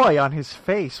joy on his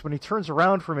face when he turns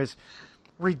around from his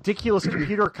ridiculous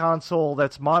computer console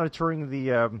that's monitoring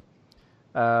the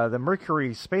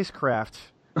Mercury spacecraft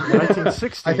in the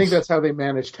 1960s. I think that's how they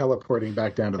managed teleporting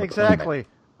back down to the Exactly.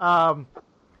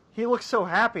 He looks so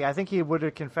happy. I think he would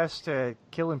have confessed to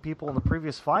killing people in the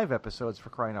previous 5 episodes, for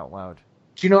crying out loud.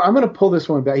 Do you know, I'm going to pull this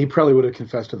one back. He probably would have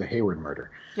confessed to the Hayward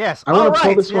murder. Yes. I want to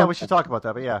pull this one. We should talk about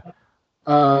that, but yeah.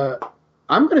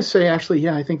 I'm going to say, actually,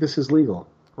 I think this is legal.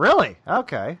 Really?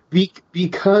 Okay.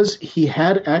 Because he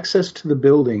had access to the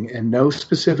building and no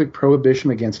specific prohibition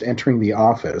against entering the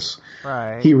office,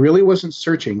 Right. he really wasn't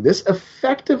searching. This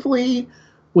effectively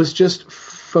was just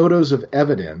photos of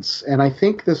evidence, and I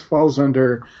think this falls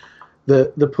under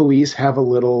the police have a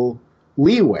little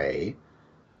leeway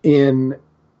in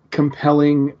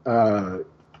compelling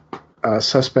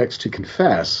suspects to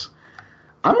confess.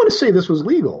 I'm going to say this was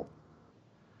legal.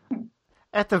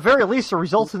 At the very least, it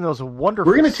results in those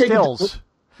wonderful We're gonna take stills.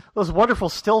 Those wonderful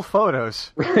still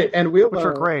photos. Right, and which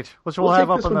are great. Which we'll have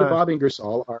take up this on one the... to Bob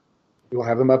Ingersoll. We'll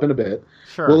have him up in a bit.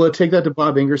 Sure. We'll take that to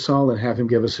Bob Ingersoll and have him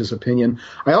give us his opinion.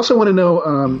 I also want to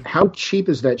know how cheap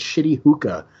is that shitty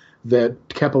hookah that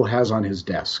Keppel has on his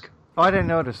desk? Oh, I didn't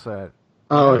notice that.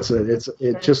 Oh,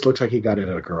 it just looks like he got it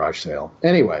at a garage sale.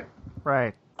 Anyway.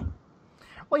 Right.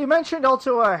 Well, you mentioned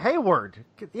also Hayward.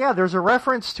 Yeah, there's a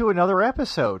reference to another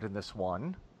episode in this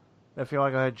one. If you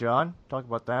want to go ahead, John, talk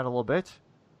about that a little bit.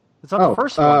 It's not the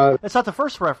first one. It's not the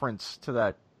first reference to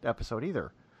that episode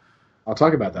either. I'll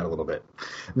talk about that a little bit.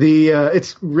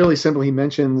 It's really simple. He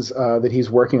mentions that he's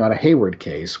working on a Hayward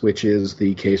case, which is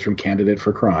the case from Candidate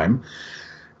for Crime.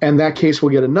 And that case will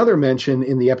get another mention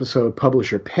in the episode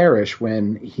Publisher Perish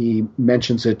when he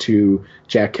mentions it to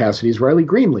Jack Cassidy's Riley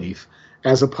Greenleaf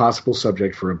as a possible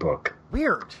subject for a book.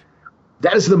 Weird.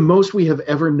 That is the most we have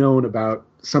ever known about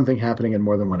something happening in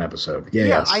more than one episode. Yeah,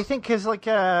 yes. I think because, what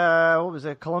was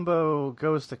it? Columbo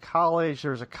Goes to College.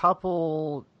 There's a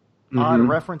couple odd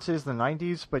references in the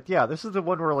 90s. But yeah, this is the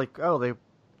one where, they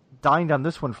dined on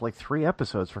this one for 3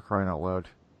 episodes, for crying out loud.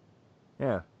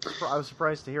 Yeah. I was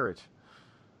surprised to hear it.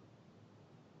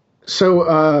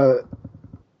 So,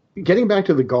 getting back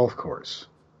to the golf course.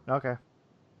 Okay.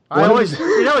 I always,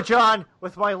 John,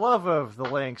 with my love of the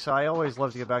links, I always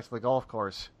love to get back to the golf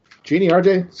course. Jeannie,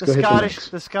 RJ, let's go hit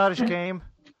the Scottish game.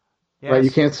 Yes. Right,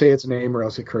 you can't say its name or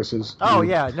else it curses. Oh,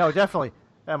 yeah, no, definitely.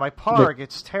 My par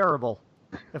gets terrible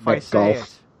if I say golf.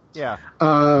 it. Yeah.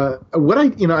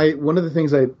 One of the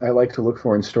things I like to look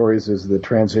for in stories is the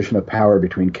transition of power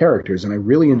between characters, and I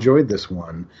really enjoyed this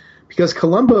one because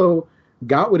Columbo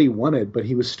got what he wanted, but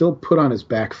he was still put on his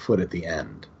back foot at the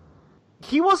end.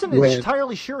 He wasn't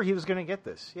entirely sure he was going to get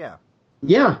this, yeah.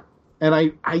 Yeah, and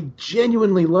I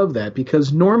genuinely love that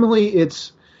because normally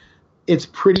it's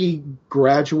pretty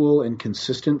gradual and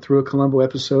consistent through a Columbo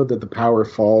episode that the power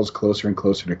falls closer and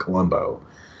closer to Columbo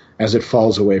as it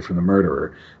falls away from the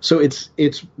murderer. So it's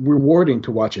rewarding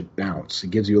to watch it bounce.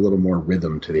 It gives you a little more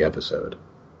rhythm to the episode.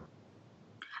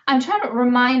 I'm trying to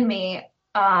remind me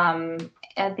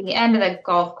at the end of the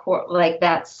golf course,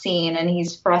 that scene, and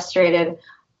he's frustrated.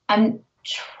 I'm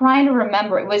trying to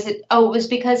remember. It was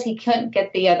because he couldn't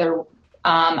get the other,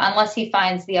 unless he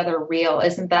finds the other reel.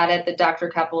 Isn't that it? That Dr.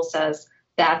 Keppel says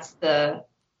that's the.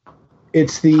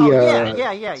 It's the.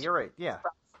 Yeah. You're right. Yeah.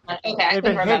 Okay, I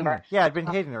couldn't remember. Hidden. Yeah, it'd been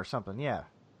hidden or something. Yeah.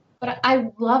 But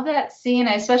I love that scene.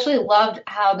 I especially loved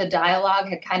how the dialogue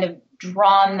had kind of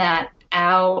drawn that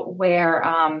out,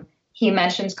 where he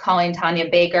mentions calling Tanya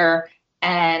Baker,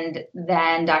 and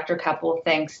then Dr. Keppel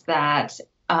thinks that.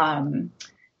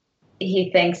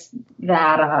 He thinks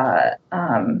that,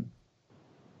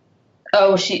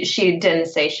 she didn't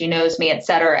say she knows me,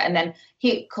 etc. And then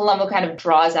Columbo kind of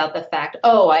draws out the fact,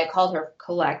 I called her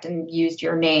Collect and used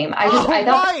your name. I thought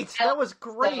that was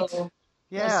great.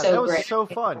 That was so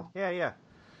fun. Yeah.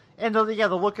 And the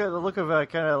look of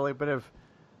kind of a bit of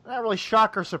not really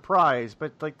shock or surprise,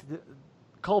 but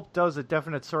Culp does a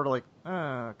definite sort of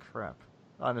crap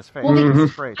on his face. Well,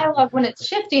 great. I love when it's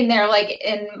shifting there,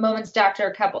 in moments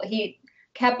Dr.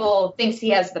 Keppel thinks he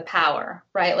has the power,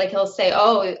 right? He'll say,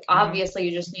 obviously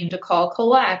you just need to call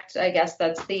Collect. I guess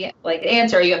that's the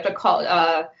answer. You have to call,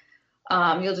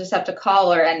 you'll just have to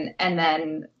call her. And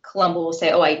then Columbo will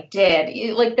say, I did.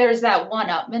 There's that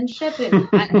one-upmanship. And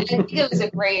I think it was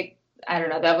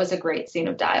that was a great scene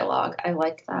of dialogue. I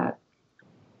like that.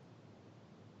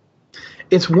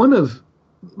 It's one of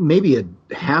maybe a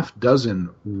half dozen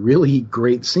really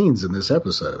great scenes in this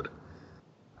episode.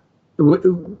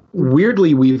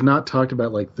 Weirdly, we've not talked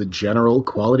about the general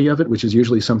quality of it, which is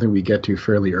usually something we get to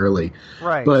fairly early.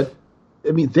 Right. But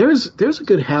I mean, there's a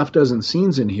good half dozen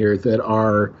scenes in here that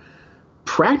are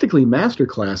practically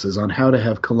masterclasses on how to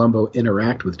have Columbo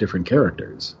interact with different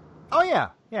characters. Oh yeah.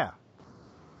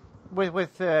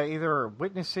 With either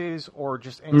witnesses or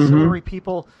just ancillary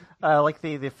people, like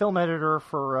the film editor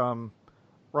for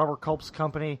Robert Culp's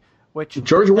company, which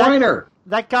George Weiner.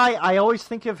 That guy, I always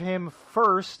think of him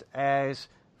first as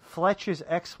Fletch's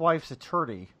ex-wife's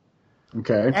attorney.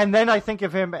 Okay. And then I think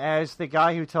of him as the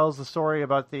guy who tells the story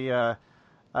about the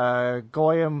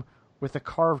Goyim with a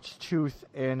carved tooth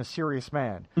and a serious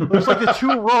man. Those are like the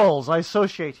two roles I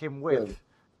associate him with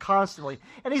constantly.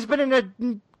 And he's been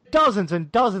in dozens and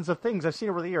dozens of things I've seen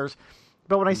over the years.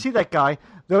 But when I see that guy,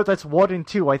 though that's 1 and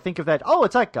 2, I think of that. Oh,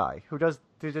 it's that guy who did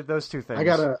those two things. I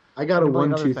got a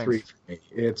 1, 2, 3 for me.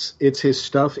 It's his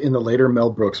stuff in the later Mel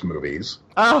Brooks movies.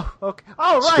 Oh, okay.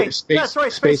 Oh, right. That's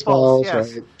right. Spaceballs,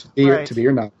 yes. Right? To be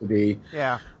or not to be.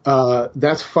 Yeah.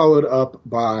 That's followed up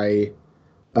by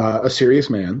A Serious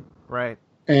Man. Right.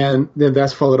 And then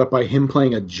that's followed up by him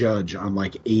playing a judge on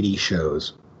like 80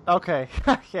 shows. Okay.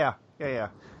 Yeah.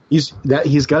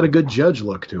 He's got a good judge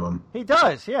look to him. He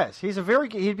does. Yes.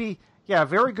 He'd be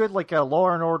very good like a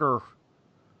Law and Order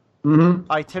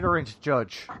itinerant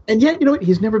judge. And yet, you know what?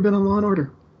 He's never been on Law and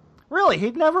Order. Really?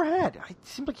 He'd never had. It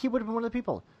seemed like he would have been one of the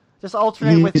people. Just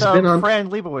alternate with Fran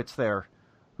Lebowitz there.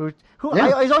 Who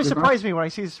yeah, it always surprised me when I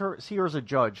see her as a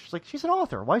judge. It's like, she's an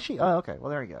author. Why is she? Oh, okay. Well,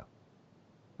 there you go.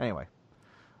 Anyway,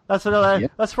 that's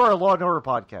for our Law and Order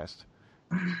podcast.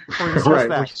 We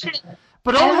discuss that.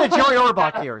 But only the Jerry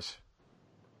Orbach years.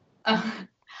 I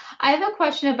have a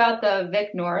question about the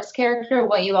Vic Norris character,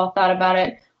 what you all thought about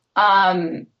it.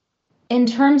 In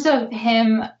terms of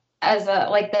him as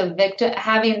the victim,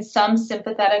 having some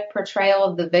sympathetic portrayal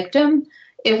of the victim,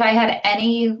 if I had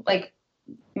any,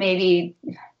 maybe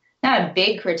not a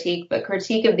big critique, but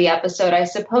critique of the episode, I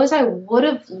suppose I would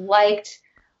have liked,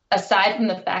 aside from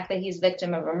the fact that he's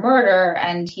victim of a murder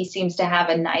and he seems to have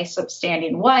a nice,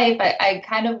 upstanding wife, I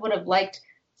kind of would have liked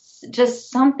just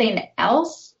something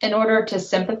else in order to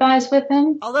sympathize with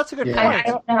him. Oh, that's a good point. I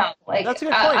don't know. That's a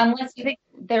good point. Unless you think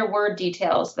there were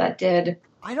details that did.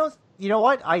 I don't. You know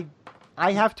what? I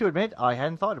have to admit I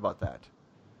hadn't thought about that.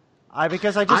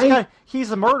 Because he's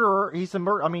the murderer. He's the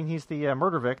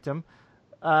murder victim.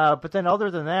 But then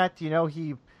other than that,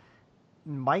 he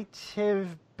might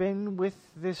have been with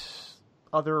this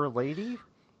other lady.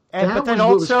 But then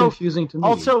what was confusing to me.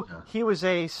 Also, he was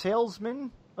a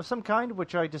salesman of some kind,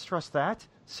 which I distrust that.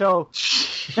 So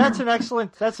that's an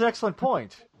excellent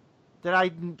point that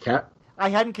I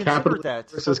hadn't considered that.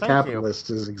 Versus capitalist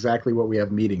is exactly what we have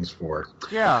meetings for.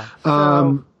 Yeah.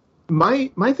 So,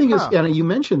 my thing is, and you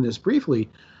mentioned this briefly,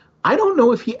 I don't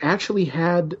know if he actually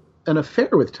had an affair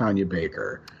with Tanya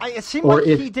Baker. It seemed like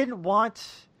he didn't want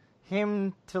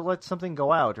him to let something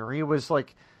go out, or he was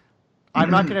like,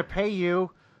 I'm not going to pay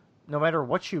you no matter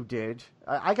what you did.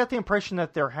 I got the impression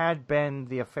that there had been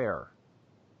the affair.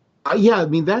 Yeah, I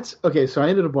mean, that's... Okay, so I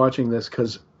ended up watching this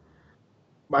because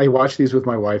I watch these with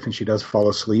my wife, and she does fall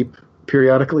asleep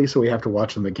periodically, so we have to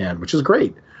watch them again, which is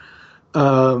great.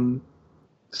 So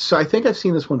I think I've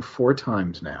seen this one 4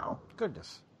 times now.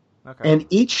 Goodness. Okay. And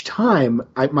each time,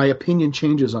 my opinion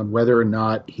changes on whether or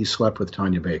not he slept with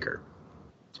Tanya Baker.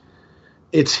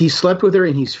 He slept with her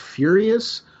and he's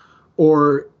furious,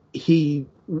 or he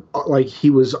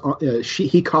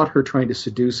caught her trying to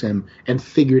seduce him and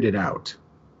figured it out.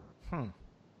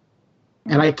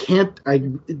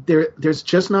 And there's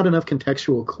just not enough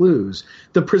contextual clues.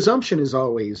 The presumption is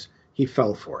always he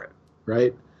fell for it,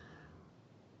 right?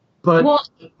 But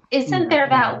isn't there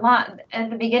that line at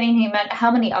the beginning? He meant,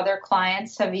 how many other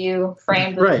clients have you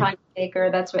framed with Tanya Baker?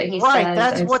 That's what he says. Right,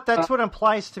 that's what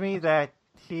implies to me that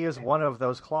he is one of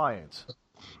those clients.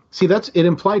 See, it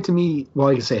implied to me, well,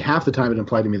 I can say half the time it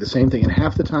implied to me the same thing, and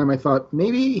half the time I thought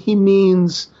maybe he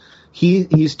means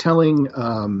he's telling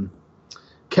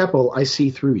Keppel, I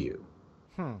see through you.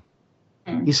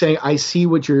 He's saying, I see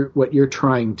what you're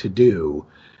trying to do,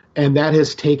 and that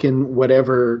has taken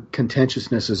whatever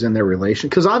contentiousness is in their relation.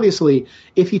 Because obviously,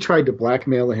 if he tried to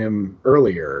blackmail him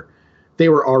earlier, they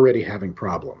were already having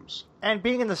problems. And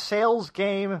being in the sales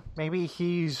game, maybe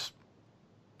he's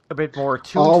a bit more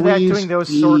attuned to that, doing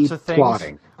those sorts of things.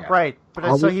 Plotting. Yeah. Right.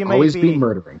 But so he may always be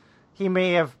murdering. He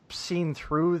may have seen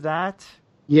through that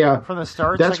from the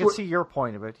start. So I can see your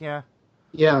point of it, yeah.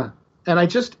 Yeah. And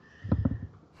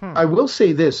I will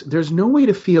say this. There's no way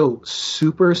to feel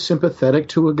super sympathetic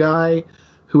to a guy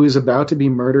who is about to be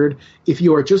murdered if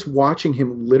you are just watching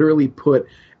him literally put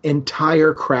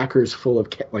entire crackers full of,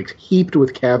 heaped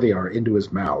with caviar into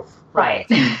his mouth. Right.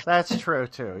 That's true,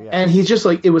 too, yeah. And he's just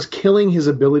it was killing his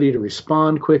ability to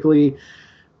respond quickly.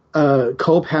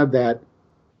 Culp had that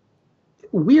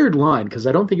weird line, because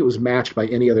I don't think it was matched by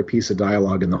any other piece of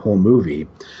dialogue in the whole movie.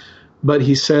 But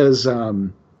he says,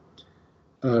 enough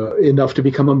to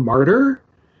become a martyr?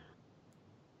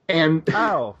 And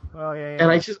yeah.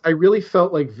 And I really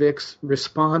felt like Vic's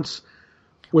response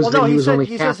was he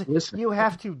says, listening. You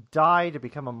have to die to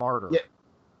become a martyr. Yeah.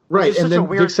 Right. And then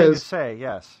Vic says, to say,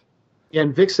 yes.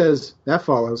 And Vic says, that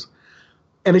follows.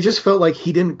 And it just felt like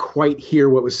he didn't quite hear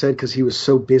what was said because he was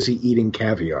so busy eating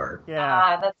caviar.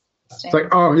 Yeah. That's It's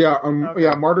like, oh yeah,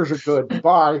 yeah, martyrs are good.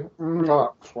 Bye.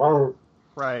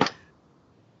 Right.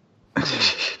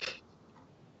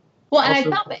 Well, and I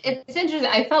felt it's interesting.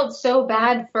 I felt so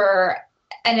bad for,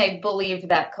 and I believed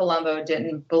that Columbo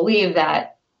didn't believe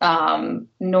that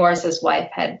Norris's wife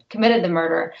had committed the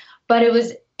murder, but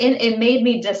it made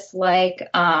me dislike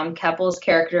Keppel's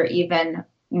character even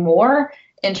more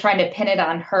in trying to pin it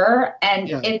on her. And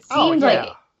it seemed like,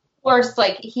 of course,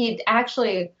 like he'd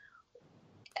actually,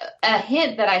 a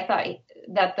hint that I thought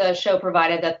that the show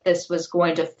provided that this was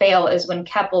going to fail is when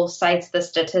Keppel cites the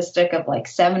statistic of like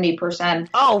 70%.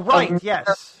 Oh, right,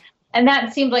 yes. And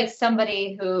that seemed like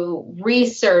somebody who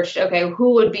researched, okay,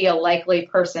 who would be a likely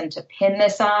person to pin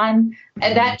this on?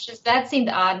 And that seemed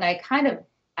odd. And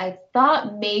I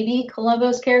thought maybe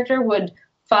Columbo's character would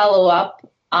follow up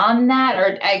on that,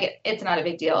 it's not a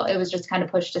big deal. It was just kind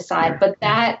of pushed aside. But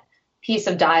that piece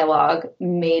of dialogue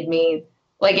made me,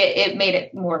 like, it made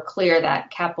it more clear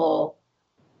that Keppel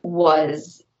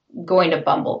was going to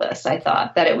bumble this. I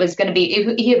thought that it was going to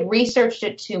be, he had researched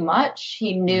it too much.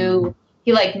 He knew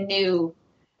the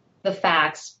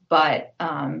facts, but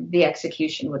the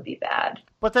execution would be bad.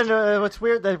 But then what's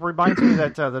weird, that reminds me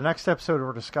that the next episode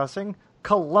we're discussing,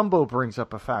 Columbo brings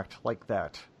up a fact like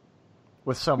that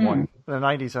with someone in a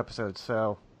 90s episode.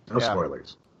 So, no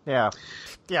spoilers. Yeah,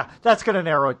 that's going to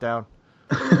narrow it down.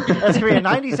 That's going to be a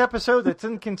 90s episode that's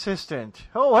inconsistent.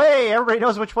 Oh, hey, everybody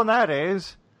knows which one that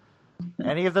is.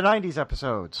 Any of the 90s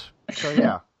episodes. So,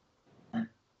 yeah.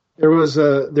 There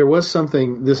was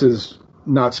something, this is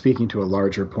not speaking to a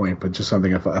larger point, but just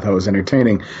something I thought was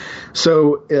entertaining.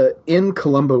 So, in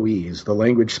Columboese, the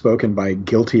language spoken by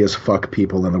guilty as fuck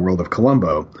people in the world of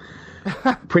Columbo,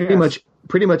 pretty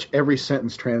much every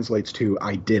sentence translates to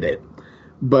 "I did it,"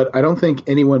 but I don't think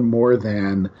anyone more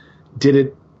than did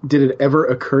it ever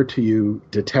occur to you,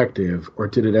 detective, or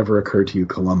did it ever occur to you,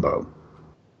 Columbo?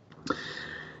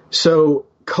 So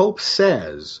Culp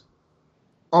says,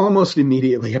 almost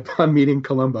immediately upon meeting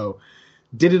Columbo,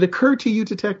 "Did it occur to you,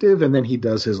 detective?" And then he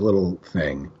does his little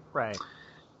thing. Right.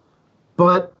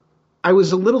 But I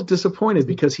was a little disappointed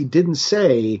because he didn't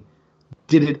say,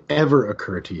 "Did it ever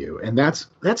occur to you?" And that's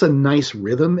a nice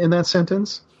rhythm in that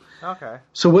sentence. Okay.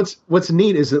 So what's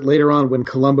neat is that later on when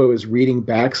Columbo is reading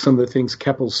back some of the things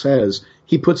Keppel says,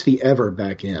 he puts the "ever"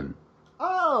 back in.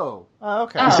 Oh,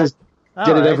 okay. He says,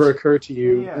 "Did it ever occur to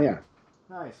you?" Yeah.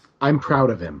 Nice. I'm proud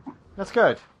of him. That's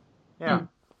good. Yeah.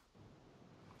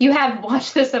 You have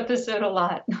watched this episode a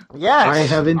lot. Yes. I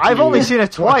haven't. I've only seen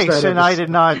it twice, and I did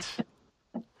not.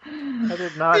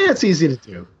 Yeah, it's easy to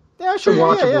do. Yeah, sure.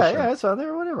 Yeah, it's on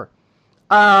there, whatever.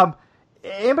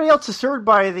 Anybody else disturbed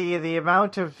by the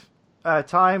amount of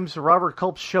times Robert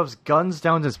Culp shoves guns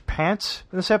down his pants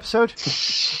in this episode?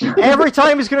 Every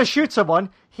time he's going to shoot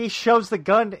someone, he shoves the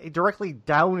gun directly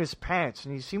down his pants,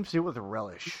 and he seems to do it with a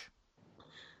relish.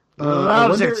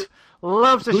 Loves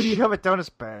to shove it down his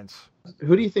pants.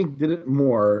 Who do you think did it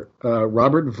more?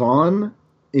 Robert Vaughn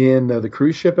in the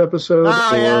cruise ship episode?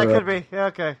 Yeah, it could be. Yeah,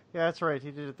 okay. Yeah, that's right. He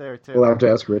did it there, too. We'll have to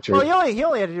ask Richard. Well, he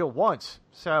only had to do it once,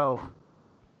 so...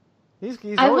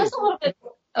 I was a little bit...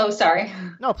 Oh, sorry.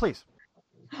 No, please.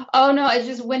 Oh, no, it's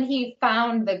just when he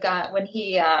found the gun, when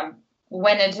he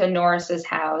went into Norris's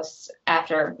house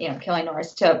after, killing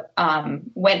Norris,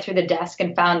 went through the desk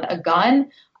and found a gun,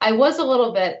 I was a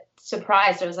little bit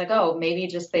surprised. I was like, oh, maybe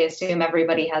just they assume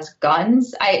everybody has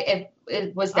guns.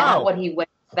 Was that what he went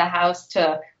to the house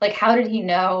to, like, how did he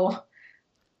know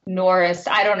Norris?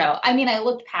 I don't know. I mean, I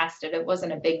looked past it. It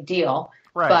wasn't a big deal.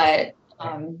 Right.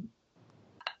 But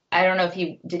I don't know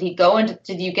if did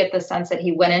you get the sense that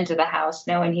he went into the house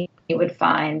knowing he would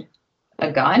find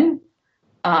a gun?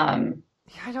 Yeah,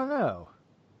 I don't know.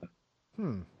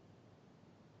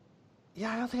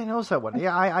 Yeah, I don't think I noticed that one.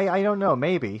 Yeah, I don't know.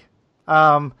 Maybe.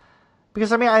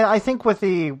 Because, I mean, I think with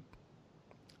it's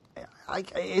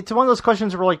one of those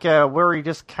questions where he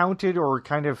just counted or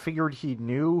kind of figured he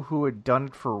knew who had done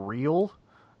it for real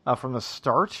from the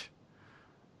start.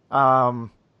 I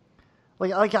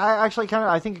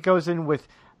think it goes in with,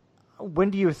 when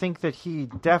do you think that he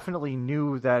definitely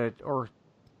knew that it, or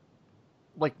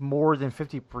like more than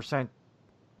 50%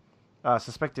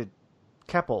 suspected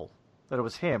Keppel, that it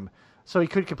was him, so he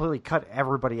could completely cut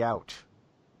everybody else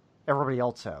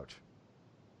out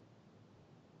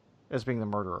as being the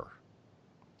murderer.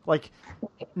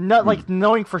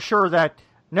 Knowing for sure that,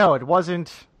 no, it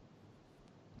wasn't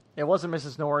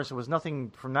Mrs. Norris, it was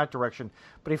nothing from that direction,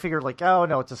 but he figured, oh,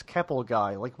 no, it's this Keppel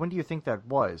guy. When do you think that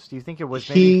was? Do you think it was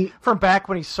maybe from back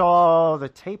when he saw the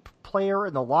tape player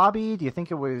in the lobby? Do you think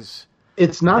it was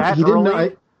It's not, he early? didn't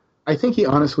know, I think he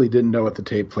honestly didn't know what the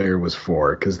tape player was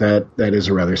for, because that is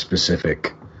a rather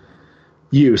specific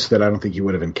use that I don't think you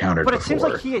would have encountered But it before. seems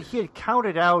like he had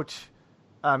counted out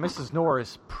Mrs.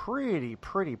 Norris pretty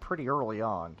early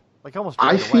on. Like almost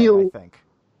right away, I think.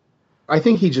 I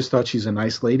think he just thought she's a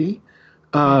nice lady.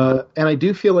 And I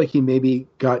do feel like he maybe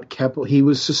got Keppel. He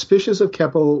was suspicious of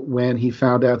Keppel when he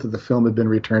found out that the film had been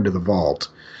returned to the vault.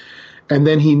 And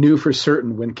then he knew for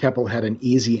certain when Keppel had an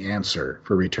easy answer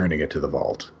for returning it to the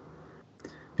vault.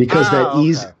 Because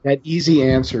that easy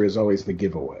answer is always the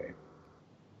giveaway.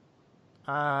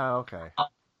 Okay.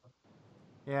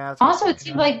 Yeah. Also, it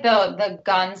seemed like the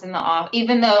guns in the off,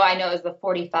 even though I know it was the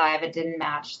 45, it didn't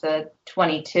match the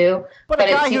 22. But a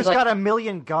guy who's got a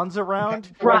million guns around,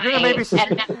 right?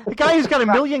 A guy who's got a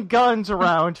million guns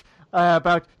around,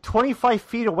 about 25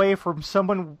 feet away from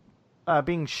someone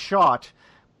being shot,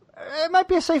 it might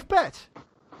be a safe bet.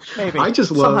 Maybe. I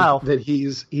just love that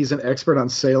he's an expert on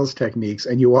sales techniques,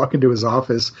 and you walk into his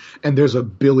office and there's a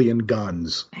billion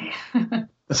guns.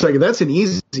 It's like, that's an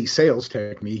easy sales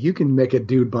technique. You can make a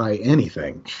dude buy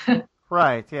anything.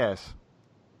 Right, yes.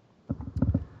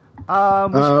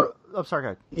 I'm sorry, go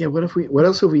ahead. Yeah, what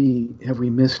else have we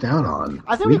missed out on?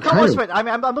 I think we've covered most of it. I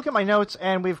mean, I'm looking at my notes,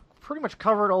 and we've pretty much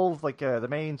covered all of the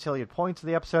main salient points of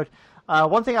the episode.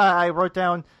 One thing I wrote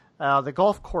down, the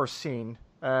golf course scene,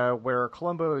 where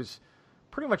Columbo's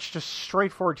pretty much just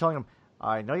straightforward telling him,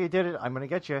 I know you did it, I'm going to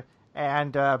get you.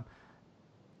 And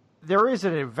there is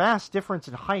a vast difference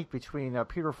in height between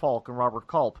Peter Falk and Robert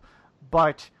Culp,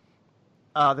 but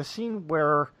the scene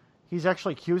where he's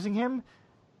actually accusing him,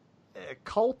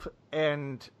 Culp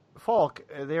and Falk,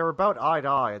 they're about eye to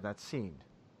eye in that scene.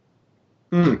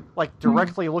 Like,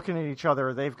 directly looking at each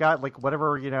other. They've got, like,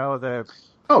 whatever, the...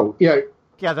 Oh, yeah.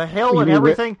 Yeah, the hill and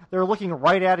everything, they're looking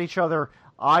right at each other,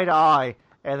 eye to eye,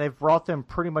 and they've brought them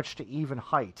pretty much to even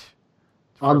height.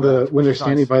 When they're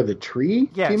standing by the tree,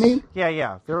 yes. do you mean?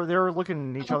 Yeah. They're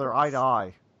looking at each other eye to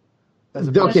eye.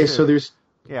 Okay, so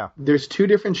there's two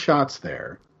different shots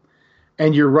there.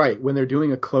 And you're right, when they're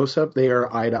doing a close-up, they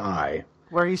are eye to eye.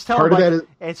 Where he's telling them,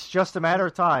 it's just a matter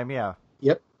of time, yeah.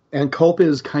 Yep. And Culp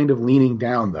is kind of leaning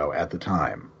down, though, at the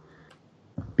time.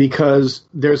 Because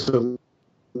there's a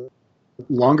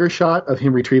longer shot of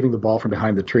him retrieving the ball from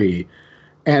behind the tree,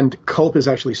 and Culp is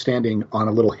actually standing on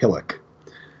a little hillock,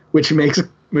 which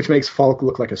makes Falk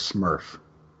look like a Smurf.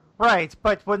 Right,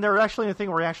 but when they're actually in the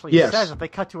thing where he actually says it, they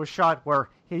cut to a shot where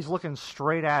he's looking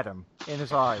straight at him in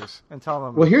his eyes and telling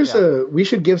him... Well, we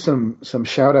should give some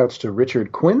shout-outs to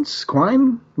Richard Quine?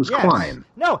 Who's Quine?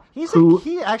 No,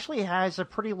 he actually has a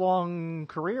pretty long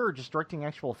career just directing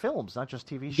actual films, not just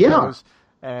TV shows.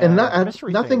 And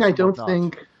nothing I don't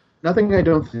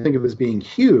think of as being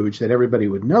huge that everybody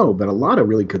would know, but a lot of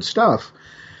really good stuff.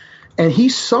 And he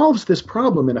solves this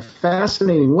problem in a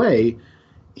fascinating way.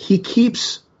 He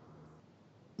keeps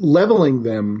leveling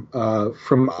them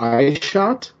from eye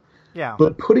shot,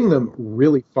 but putting them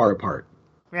really far apart.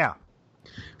 Yeah.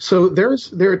 So there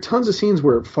are tons of scenes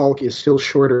where Falk is still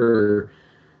shorter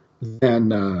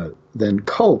than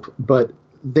Culp, but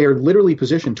they're literally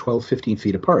positioned 12, 15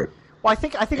 feet apart. Well, I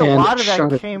think a lot of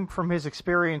that came from his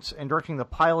experience in directing the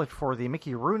pilot for the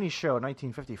Mickey Rooney Show in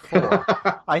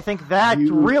 1954. I think that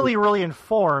really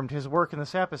informed his work in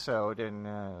this episode. And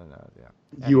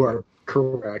you are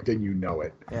correct, and you know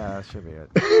it. Yeah, that should be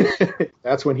it.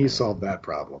 That's when he solved that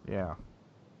problem. Yeah.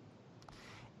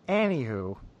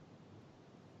 Anywho,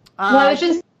 I was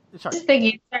just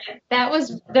thinking that's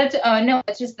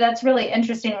really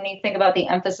interesting when you think about the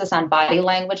emphasis on body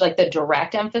language, like the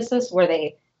direct emphasis where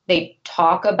they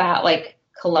talk about, like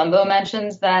Columbo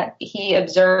mentions that he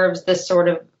observes this sort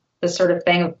of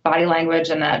thing of body language,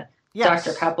 and that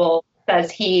Dr. Keppel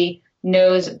says he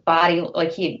knows body,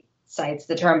 like he cites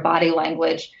the term body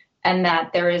language, and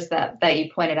that there is that you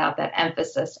pointed out, that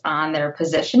emphasis on their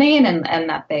positioning and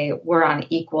that they were on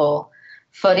equal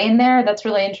footing there. That's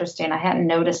really interesting. I hadn't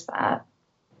noticed that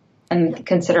and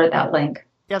considered that link.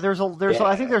 Yeah,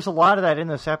 I think there's a lot of that in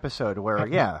this episode where,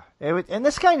 and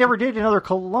this guy never did another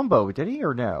Columbo, did he,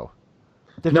 or no?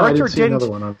 The director I didn't see another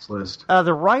one on this list.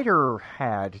 The writer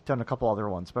had done a couple other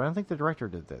ones, but I don't think the director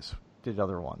did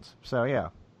other ones. So, yeah.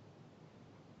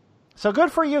 So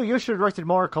good for you. You should have directed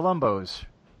more Columbos,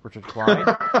 Richard Quine.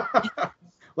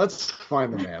 Let's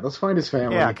find the man. Let's find his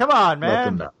family. Yeah, come on,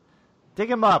 man. Dig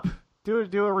him up.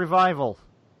 Do a revival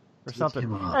or something.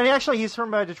 And he's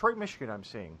from Detroit, Michigan, I'm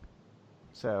seeing.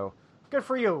 So, good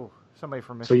for you, somebody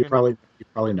from Michigan. So you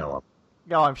probably know him.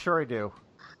 No, I'm sure I do.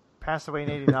 Passed away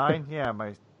in '89. Yeah,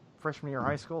 my freshman year of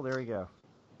high school. There you go.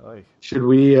 Oy. Should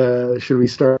we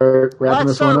start wrapping this one up?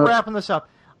 Let's start wrapping this up.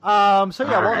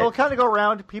 We'll kind of go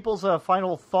around people's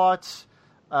final thoughts,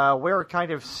 where it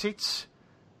kind of sits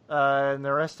in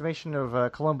their estimation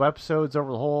of Columbo episodes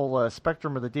over the whole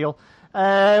spectrum of the deal.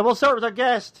 We'll start with our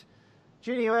guest.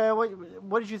 Jeannie,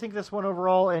 what did you think of this one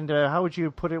overall, and how would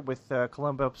you put it with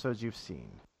Columbo episodes you've seen?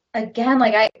 Again,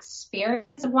 like I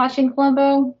experienced watching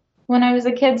Columbo when I was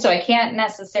a kid, so I can't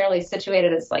necessarily situate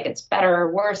it as like it's better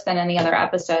or worse than any other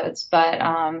episodes, but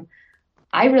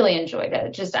I really enjoyed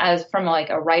it, just as from like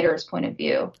a writer's point of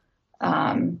view.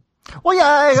 Well,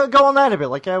 yeah, go on that a bit.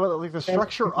 Like the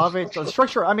structure of it, the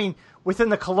structure. I mean, within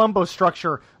the Columbo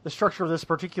structure, the structure of this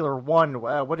particular one,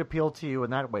 what appealed to you in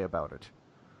that way about it?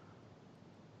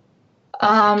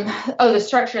 The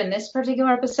structure in this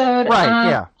particular episode, right?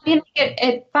 Yeah. I mean,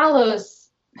 it follows.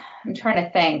 I'm trying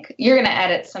to think. You're going to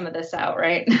edit some of this out,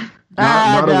 right?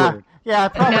 Not a word. Yeah,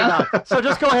 probably not. So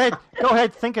just go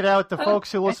ahead, think it out. The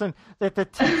folks who listen, that the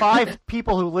 5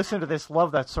 people who listen to this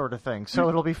love that sort of thing, so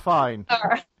it'll be fine.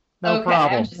 No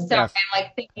problem. I'm just sorry. Yes. I'm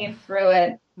like thinking through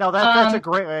it. No, that's a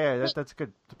great. Yeah, that's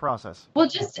good to process. Well,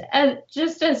 just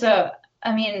as a.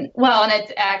 I mean, well, and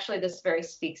it actually, this very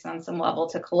speaks on some level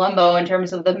to Columbo in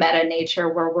terms of the meta nature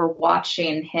where we're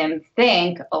watching him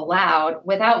think aloud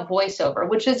without voiceover,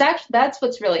 which is actually, that's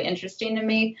what's really interesting to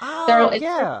me.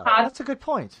 Yeah, that's a good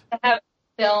point. To have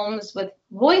films with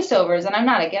voiceovers, and I'm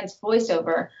not against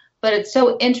voiceover, but it's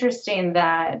so interesting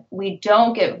that we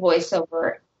don't get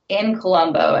voiceover in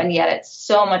Columbo, and yet it's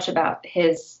so much about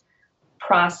his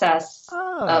process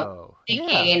of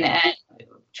thinking and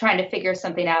trying to figure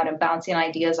something out and bouncing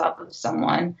ideas off of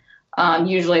someone,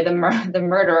 usually the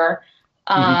murderer.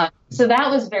 So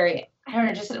that was very, I don't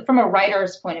know, just from a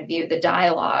writer's point of view, the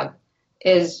dialogue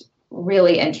is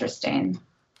really interesting.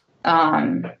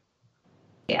 Yeah.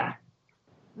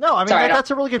 No, I mean,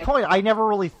 that's a really good point. I never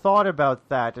really thought about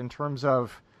that in terms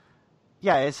of,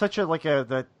 it's such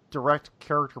the direct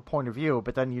character point of view,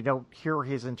 but then you don't hear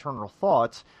his internal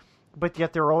thoughts, but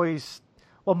yet they're always,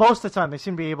 well, most of the time they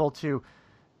seem to be able to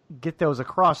get those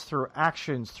across through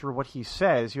actions, through what he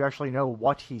says. You actually know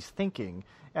what he's thinking.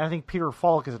 And I think Peter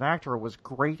Falk as an actor was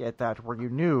great at that, where you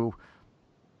knew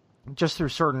just through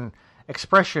certain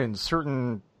expressions,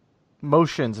 certain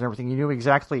motions and everything, you knew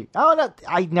exactly.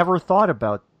 I never thought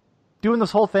about doing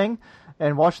this whole thing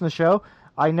and watching the show.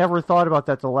 I never thought about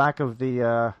that, the lack of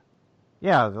the,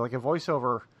 like a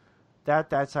voiceover.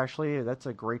 That's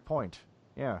a great point.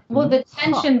 Yeah. Well, the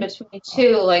tension between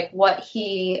two, like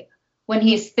when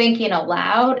he's thinking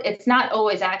aloud, it's not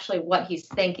always actually what he's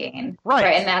thinking. Right.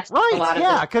 And that's right. A lot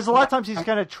of because a lot of times he's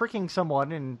kind of tricking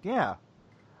someone, and Yeah.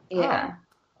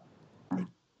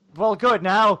 Well, good.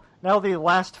 Now the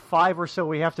last 5 or so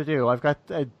we have to do. I've got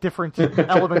a different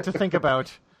element to think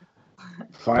about.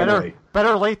 Finally.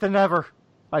 Better late than never,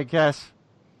 I guess.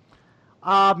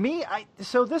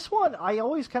 So this one, I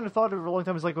always kind of thought of it for a long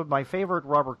time as like my favorite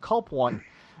Robert Culp one,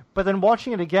 but then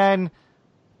watching it again,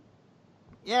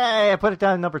 I put it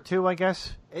down at number 2, I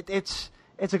guess. It's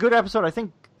a good episode. I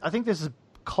think this is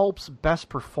Culp's best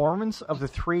performance of the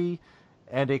 3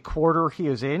 1/4 he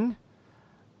is in.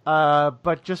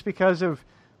 But just because of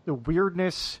the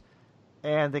weirdness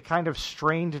and the kind of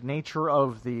strained nature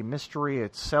of the mystery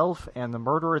itself and the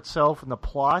murder itself and the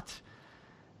plot,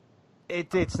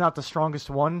 it's not the strongest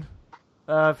one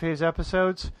of his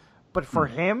episodes. But for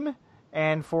him,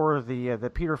 and for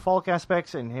the Peter Falk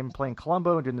aspects and him playing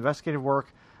Columbo and doing the investigative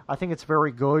work, I think it's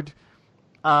very good.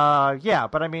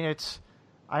 But I mean,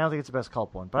 I don't think it's the best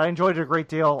Culp one, but I enjoyed it a great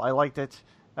deal. I liked it.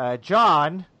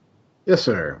 John? Yes,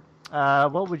 sir.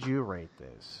 What would you rate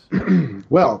this?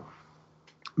 Well,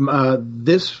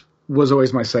 this was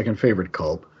always my second favorite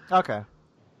Culp. Okay.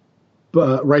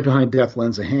 Right behind Death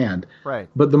Lends a Hand. Right.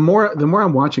 But the more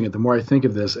I'm watching it, the more I think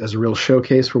of this as a real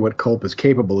showcase for what Culp is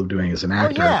capable of doing as an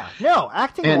actor. Oh, yeah. No,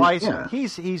 acting-wise,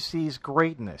 he's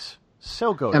great in this.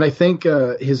 So good. And I think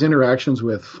his interactions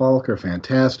with Falk are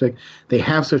fantastic. They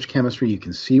have such chemistry. You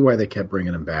can see why they kept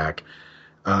bringing him back.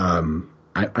 I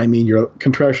mean, you're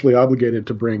contractually obligated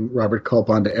to bring Robert Culp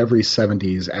onto every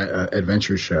 70s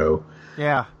adventure show.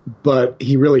 Yeah. But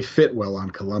he really fit well on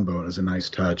Columbo, and it was a nice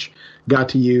touch. Got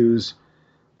to use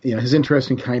his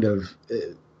interesting kind of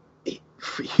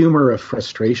humor of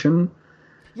frustration.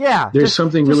 Yeah. There's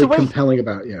something really compelling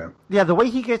about, Yeah, the way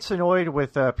he gets annoyed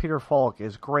with Peter Falk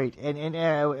is great. And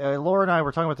Laura and I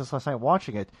were talking about this last night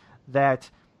watching it, that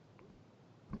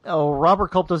Robert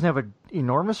Culp doesn't have an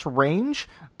enormous range,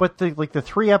 but the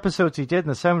 3 episodes he did in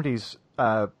the 70s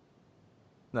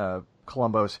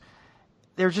Columbos,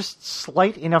 they're just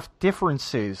slight enough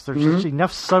differences. There's just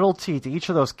enough subtlety to each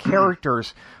of those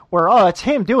characters where, it's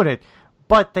him doing it,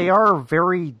 but they are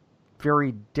very,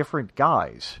 very different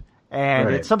guys. And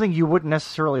it's something you wouldn't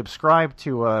necessarily ascribe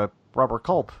to Robert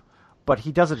Culp, but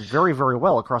he does it very, very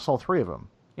well across all 3 of them.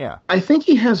 Yeah. I think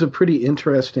he has a pretty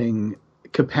interesting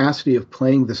capacity of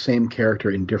playing the same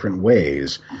character in different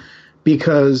ways,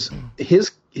 because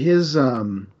his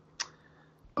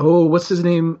what's his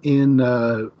name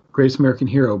in Greatest American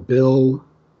Hero? Bill.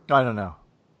 I don't know.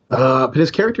 But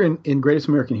his character in Greatest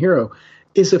American Hero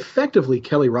is effectively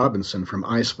Kelly Robinson from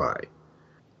I Spy.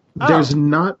 There's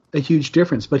not a huge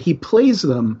difference, but he plays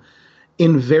them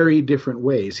in very different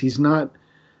ways. He's not,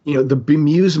 the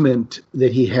bemusement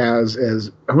that he has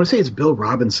as, I want to say it's Bill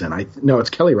Robinson. No, it's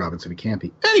Kelly Robinson. It can't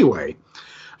be. Anyway,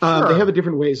 Sure. They have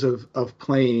different ways of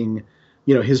playing,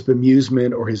 his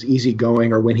bemusement or his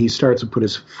easygoing, or when he starts to put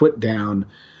his foot down.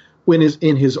 When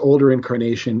in his older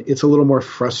incarnation, it's a little more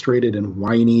frustrated and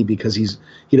whiny because he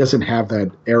doesn't have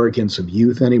that arrogance of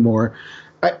youth anymore.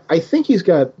 I think he's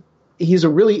a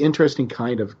really interesting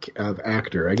kind of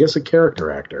actor, I guess a character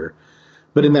actor,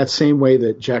 but in that same way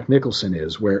that Jack Nicholson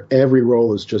is, where every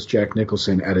role is just Jack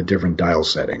Nicholson at a different dial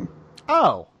setting.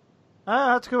 Oh,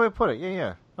 that's a good way to put it.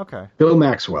 Yeah. Okay. Bill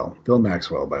Maxwell,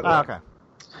 by the way.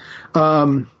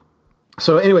 Okay.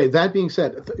 So anyway, that being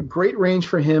said, great range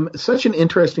for him. Such an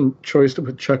interesting choice to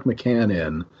put Chuck McCann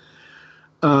in,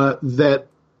 that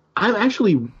I'm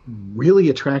actually really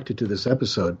attracted to this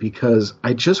episode because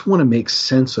I just want to make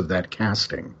sense of that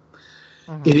casting.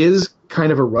 Mm-hmm. It is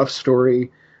kind of a rough story.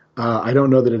 I don't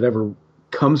know that it ever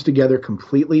comes together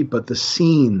completely, but the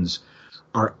scenes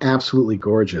are absolutely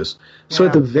gorgeous. So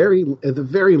at the very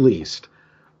least,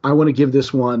 I want to give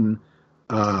this one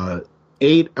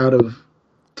 8 out of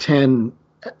 10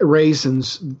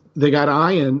 raisins. They got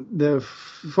iron. They're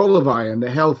full of iron.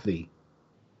 They're healthy.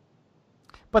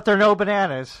 But they're no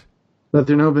bananas.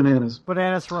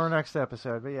 Bananas for our next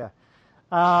episode, but yeah.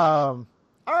 All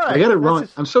right. I got it wrong.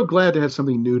 I'm so glad to have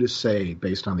something new to say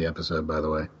based on the episode, by the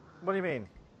way. What do you mean?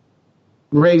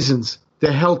 Raisins.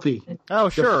 They're healthy. Oh,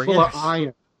 sure. They're full of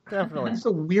iron. Definitely. It's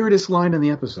the weirdest line in the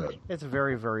episode. It's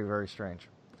very, very, very strange.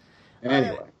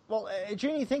 Anyway. Well,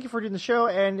 Jeannie, thank you for doing the show,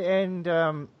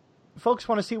 and folks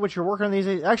want to see what you're working on these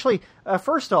days. Actually,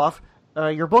 first off,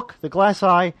 your book, The Glass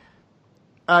Eye,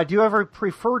 do you have a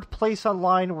preferred place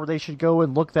online where they should go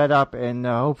and look that up and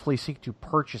hopefully seek to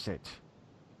purchase it?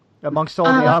 Amongst all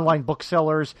the online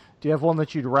booksellers, do you have one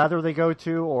that you'd rather they go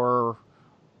to, or...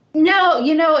 No,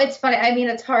 it's funny. I mean,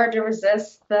 it's hard to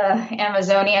resist the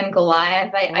Amazonian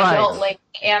Goliath. I don't like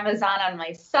Amazon on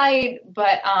my site,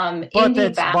 but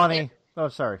that's funny. Oh,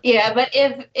 sorry. Yeah, but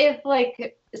if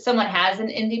like someone has an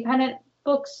independent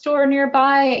bookstore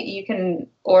nearby, you can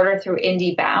order through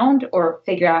IndieBound or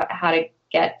figure out how to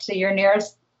get to your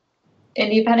nearest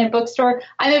independent bookstore.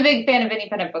 I'm a big fan of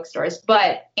independent bookstores,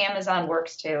 but Amazon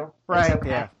works too. Right.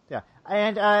 Okay. Yeah.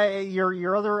 And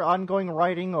your other ongoing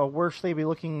writing, where should they be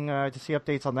looking to see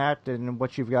updates on that and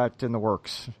what you've got in the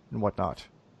works and whatnot?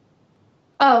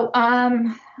 Oh,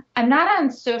 I'm not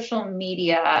on social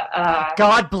media.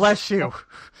 God bless you.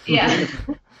 Yeah.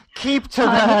 Keep to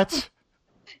that.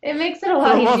 It makes it a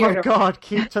lot easier. For the love of God,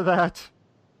 keep to that.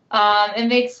 It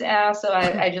makes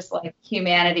I just like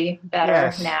humanity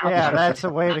better now. Yeah, that's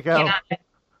the way to go.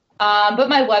 But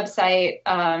my website,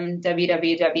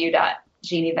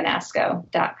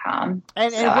 www.jeannievanasco.com.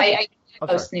 I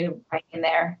post new writing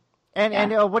there.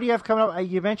 And what do you have coming up?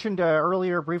 You mentioned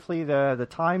earlier briefly the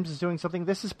Times is doing something.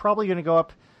 This is probably going to go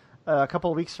up a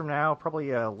couple of weeks from now,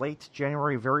 probably late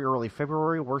January, very early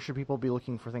February. Where should people be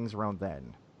looking for things around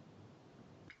then?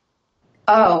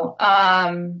 Oh,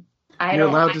 You're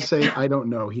allowed to say, I don't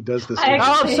know. He does this.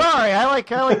 I'm sorry. I like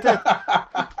that.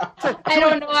 I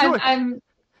don't know.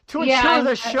 To ensure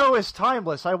the show is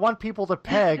timeless, I want people to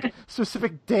peg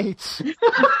specific dates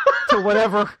to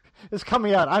whatever is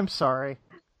coming out. I'm sorry.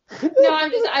 No,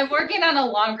 I'm working on a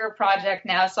longer project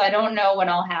now, so I don't know when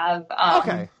I'll have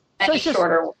any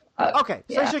shorter. So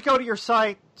you should go to your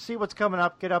site, see what's coming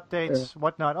up, get updates,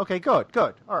 whatnot. Okay, good.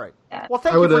 All right. Yeah. Well,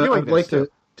 thank you for doing this. I'd like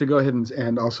to go ahead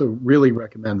and also really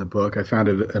recommend the book. I found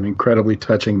it an incredibly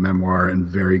touching memoir and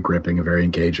very gripping and very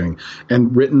engaging,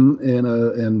 and written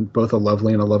in both a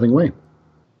lovely and a loving way.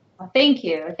 Well, thank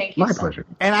you. My pleasure.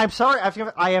 And I'm sorry,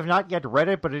 I have not yet read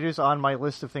it, but it is on my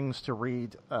list of things to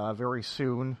read very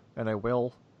soon, and I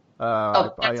will.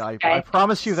 I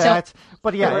promise you that.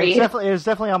 But yeah, it's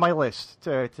definitely on my list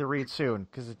to read soon,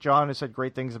 because John has said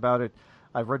great things about it.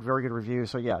 I've read very good reviews,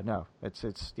 so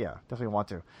it's definitely want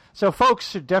to. So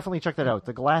folks should definitely check that out.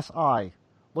 The Glass Eye.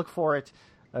 Look for it.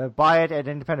 Buy it at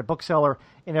an independent bookseller,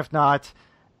 and if not,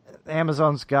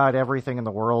 Amazon's got everything in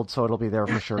the world, so it'll be there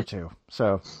for sure too.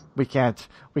 So we can't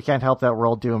help that we're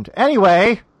all doomed.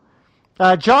 Anyway,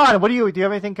 John, do you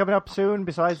have anything coming up soon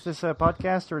besides this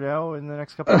podcast or no in the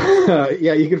next couple of weeks?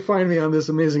 Yeah, you can find me on this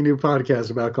amazing new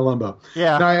podcast about Columbo.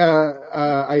 Yeah. Now,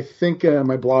 I think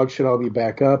my blog should all be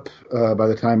back up by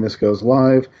the time this goes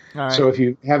live. All right. So if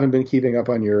you haven't been keeping up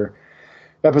on your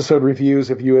episode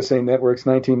reviews of USA Network's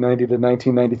 1990 to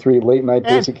 1993 late night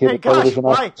basic cable television,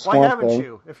 why haven't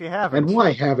you? If you haven't, and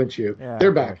why haven't you? Yeah,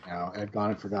 They're back now and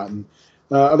gone and forgotten.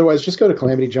 Otherwise, just go to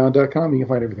calamityjohn.com. You can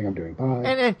find everything I'm doing.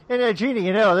 Bye. And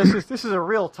Jeannie, this is a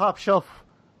real top shelf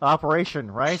operation,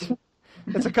 right?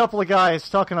 It's a couple of guys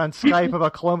talking on Skype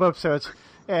about Columbo episodes,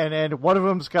 and one of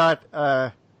them's got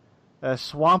a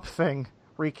Swamp Thing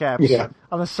recaps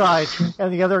on the side,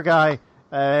 and the other guy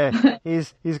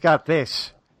he's got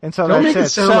this, and so Don't that's make it. it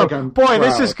sound So, like I'm boy, proud.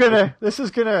 this is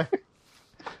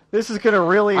gonna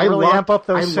really amp up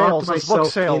those sales, those book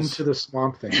sales. Into the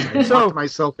Swamp Thing. I locked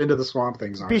myself into the Swamp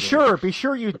Things. Be sure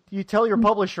you tell your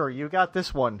publisher you got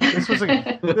this one. This was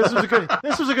a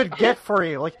good get for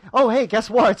you. Like, oh hey, guess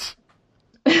what?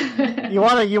 You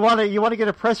wanna get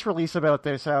a press release about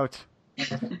this out.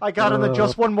 I got on the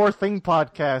Just One More Thing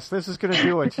podcast. This is gonna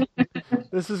do it.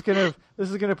 This is gonna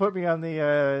put me on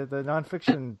the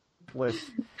nonfiction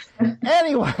list.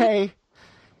 Anyway.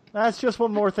 That's just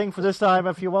one more thing for this time.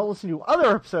 If you want to listen to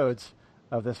other episodes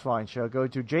of this fine show, go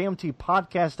to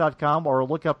jmtpodcast.com or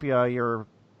look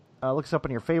us up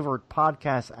on your favorite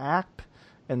podcast app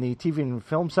in the TV and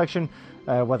film section,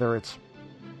 whether it's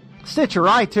Stitcher,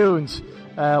 iTunes,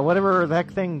 whatever the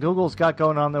heck thing Google's got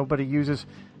going on nobody uses.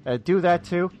 Do that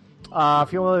too.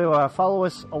 If you want to follow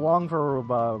us along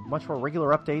for much more regular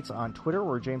updates on Twitter,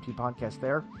 we're JMT Podcast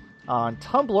there. On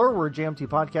Tumblr, we're JMT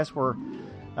Podcast, where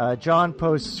John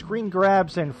posts screen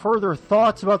grabs and further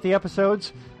thoughts about the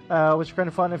episodes, which are kind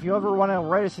of fun. If you ever want to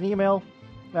write us an email,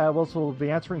 we'll be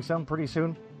answering some pretty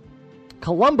soon.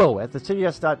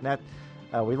 Columbo@thecityus.net.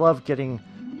 We love getting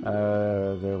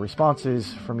the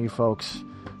responses from you folks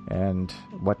and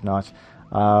whatnot.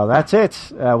 That's it.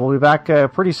 We'll be back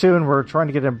pretty soon. We're trying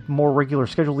to get a more regular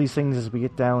schedule of these things as we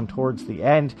get down towards the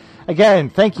end. Again,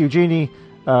 thank you, Jeannie.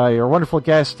 You're a wonderful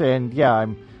guest, and yeah,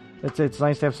 it's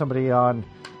nice to have somebody on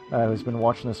who's been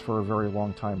watching this for a very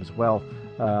long time as well.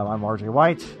 I'm RJ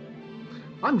White.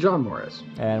 I'm John Morris.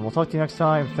 And we'll talk to you next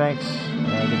time. Thanks,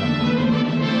 and good night.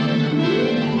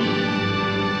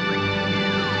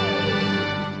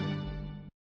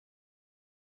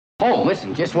 Oh,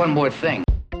 listen, just one more thing.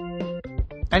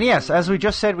 And yes, as we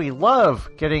just said, we love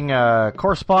getting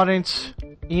correspondence,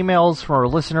 emails from our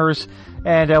listeners,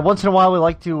 and once in a while we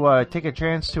like to take a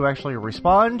chance to actually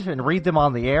respond and read them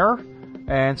on the air.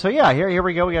 And so yeah, here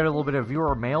we go. We got a little bit of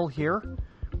viewer mail here.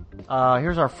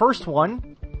 Here's our first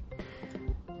one.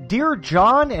 Dear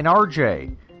John and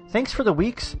RJ, thanks for the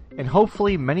weeks and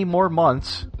hopefully many more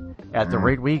months at the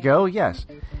rate we go, yes,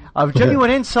 of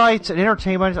genuine insights and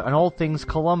entertainment on all things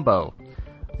Columbo.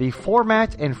 The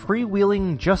format and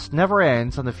freewheeling just never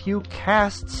ends. On the few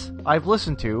casts I've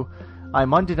listened to,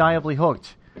 I'm undeniably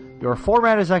hooked. Your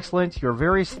format is excellent. Your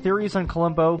various theories on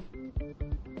Columbo.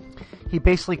 He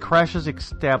basically crashes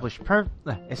established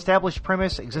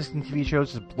premise, existing TV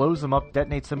shows, just blows them up,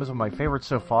 detonates them as one of my favorites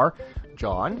so far.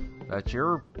 John,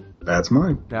 That's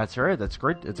mine. That's right. That's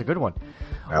great. It's a good one.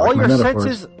 All your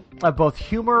senses of both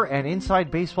humor and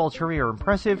inside baseball trivia are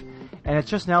impressive, and it's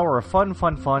just now we're fun.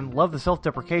 Love the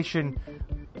self-deprecation.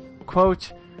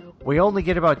 Quote, we only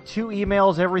get about 2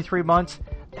 emails every 3 months.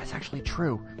 That's actually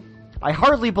true. I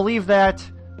hardly believe that.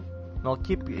 Well,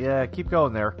 keep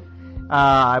going there.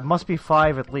 It must be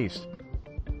 5 at least.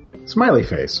 Smiley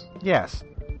face. Yes.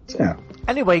 Yeah.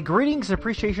 Anyway, greetings and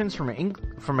appreciations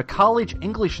from a college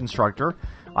English instructor.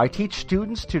 I teach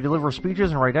students to deliver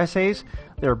speeches and write essays.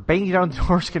 They're banging down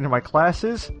doors into my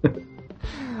classes.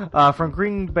 From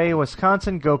Green Bay,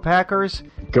 Wisconsin, go Packers.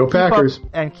 Go Packers.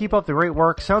 Keep up the great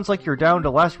work. Sounds like you're down to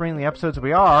last reading the episodes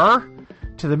we are.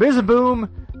 To the Miz and Boom,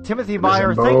 Timothy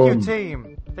Meyer. Thank you,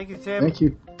 team. Thank you, Tim.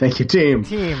 Thank you, team.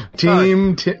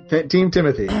 Team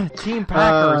Timothy. Team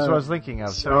Packers, what I was thinking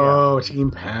of.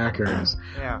 Team Packers.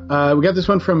 Yeah. We got this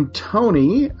one from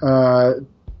Tony.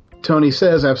 Tony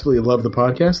says, absolutely love the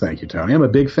podcast. Thank you, Tony. I'm a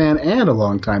big fan and a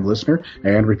long-time listener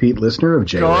and repeat listener of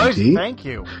JMT. Good, thank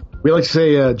you. We like to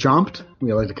say jomped.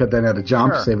 We like to cut that out of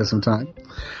jomp, sure. Save us some time.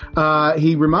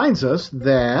 He reminds us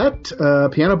that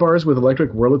piano bars with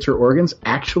electric Wurlitzer organs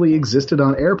actually existed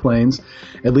on airplanes.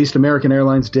 At least American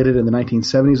Airlines did it in the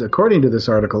 1970s, according to this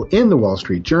article in the Wall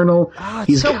Street Journal.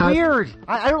 It's weird.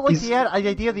 I don't like the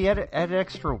idea of the added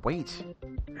extra weight.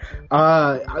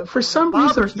 For some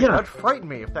reason, That would frighten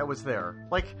me if that was there.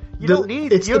 Like, you don't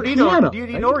need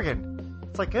an organ.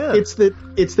 It's like, ugh.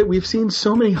 It's that we've seen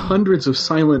so many hundreds of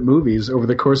silent movies over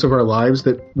the course of our lives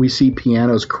that we see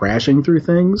pianos crashing through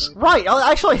things. Right.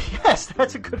 Actually, yes,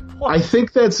 that's a good point. I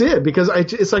think that's it, because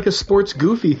it's like a sports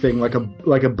goofy thing, like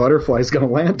a butterfly's going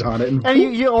to land on it. And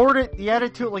you add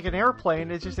it to it like an airplane.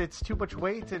 It's too much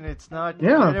weight, and it's not.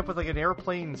 Yeah. You end up with like an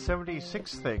airplane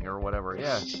 76 thing or whatever.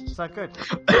 Yeah, it's not good.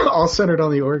 All centered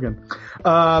on the organ.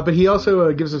 But he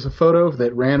also gives us a photo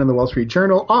that ran in the Wall Street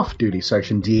Journal, off-duty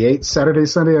section D8, Saturday,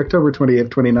 Sunday, October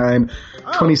 28th,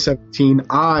 2017.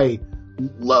 I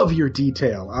love your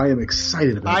detail. I am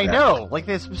excited about that. I know. Like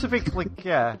the specific,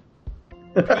 yeah.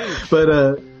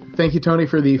 But thank you, Tony,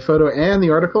 for the photo and the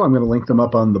article. I'm going to link them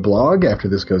up on the blog after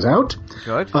this goes out.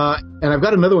 Good. And I've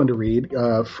got another one to read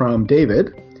from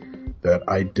David. That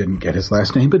I didn't get his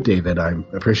last name, but David, I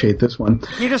appreciate this one.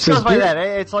 He just goes by that.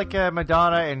 It's like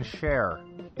Madonna and Cher.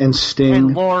 And Sting.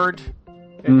 And Lord.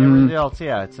 And everything else.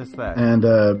 Yeah, it's just that. And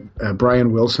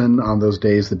Brian Wilson on those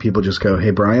days that people just go, hey,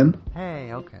 Brian.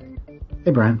 Hey, okay. Hey,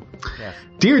 Brian. Yes.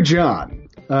 Dear John,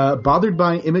 bothered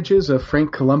by images of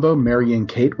Frank Columbo marrying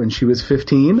Kate when she was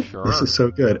 15? Sure. This is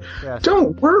so good. Yes.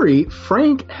 Don't worry,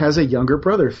 Frank has a younger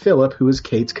brother, Philip, who is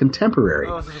Kate's contemporary.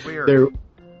 Oh, this is weird.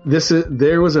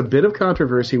 There was a bit of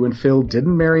controversy when Phil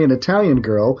didn't marry an Italian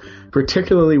girl,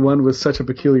 particularly one with such a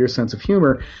peculiar sense of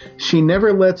humor. She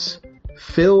never lets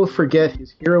Phil forget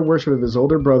his hero worship of his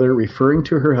older brother, referring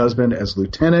to her husband as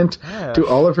Lieutenant, to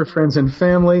all of her friends and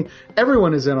family.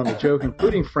 Everyone is in on the joke,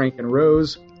 including Frank and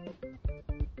Rose.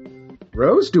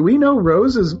 Rose? Do we know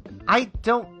Rose is... I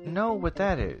don't know what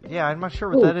that is. Yeah, I'm not sure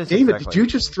what that is. David, exactly.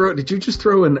 did you just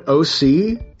throw an OC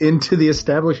into the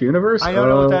established universe? I don't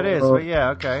know what that is, but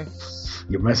yeah, okay.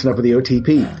 You're messing up with the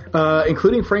OTP.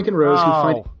 Including Frank and Rose, who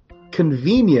find it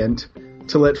convenient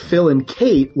to let Phil and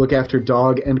Kate look after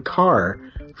dog and car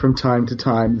from time to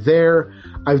time.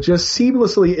 I've just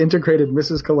seamlessly integrated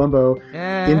Mrs. Columbo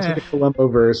into the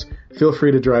Columbo-verse. Feel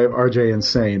free to drive RJ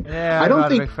insane. Yeah, I don't I'm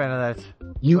think not a big fan of that.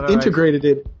 you integrated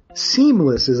it.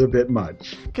 Seamless is a bit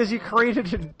much. Because you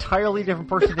created an entirely different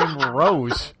person named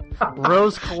Rose.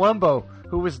 Rose Columbo,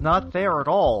 who was not there at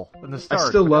all in the start. I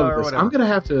still love this. I'm going to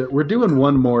have to... We're doing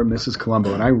one more Mrs.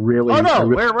 Columbo, and I really... Oh, no,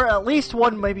 we're at least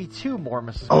one, maybe two more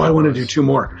Mrs. Columbo. Oh, I want to do two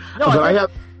more. No, but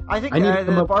I think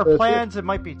our plans, it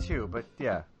might be two, but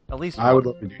yeah. At least one. I would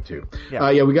love to do two.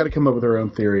 Yeah, we got to come up with our own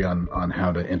theory on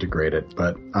how to integrate it.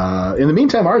 But in the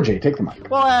meantime, RJ, take the mic.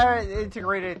 Well,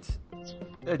 integrate it.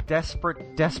 A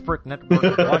desperate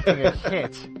network wanting a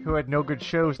hit who had no good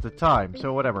shows at the time.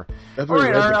 So whatever. All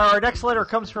right, our next letter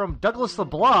comes from Douglas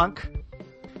LeBlanc.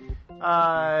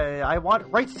 I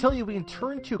want to tell you we can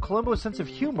turn to Columbo's sense of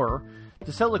humor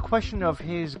to settle the question of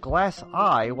his glass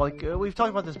eye. Like we've talked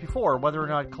about this before, whether or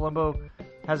not Columbo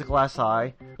has a glass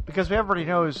eye, because everybody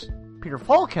knows Peter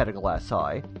Falk had a glass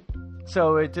eye.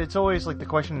 So it's always like the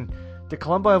question, did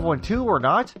Columbo have one too or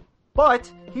not?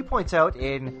 But he points out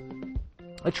in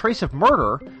A Trace of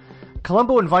Murder,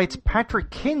 Columbo invites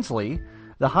Patrick Kinsley,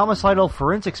 the homicidal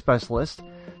forensic specialist,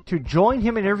 to join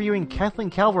him in interviewing Kathleen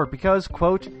Calvert because,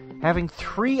 quote, having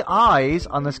 3 eyes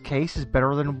on this case is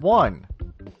better than 1.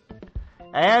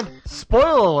 And,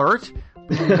 spoiler alert,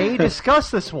 we may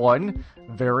discuss this one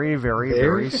very, very,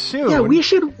 very soon. Yeah, we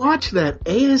should watch that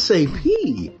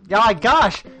ASAP. Yeah,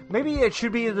 gosh, maybe it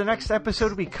should be the next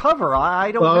episode we cover.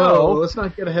 I don't know. Oh, let's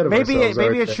not get ahead of ourselves.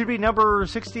 Maybe it should be number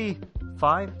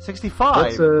 65.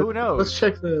 Who knows? Let's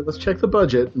check the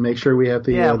budget and make sure we have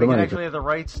the we the can money. actually have the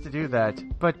rights to do that.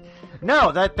 But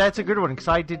no, that's a good one because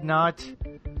I did not.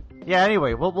 Yeah.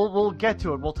 Anyway, we'll get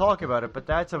to it. We'll talk about it. But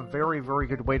that's a very, very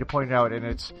good way to point it out, and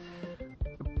it's.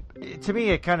 To me,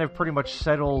 it kind of pretty much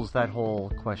settles that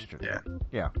whole question.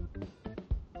 Yeah.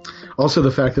 Also,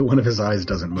 the fact that one of his eyes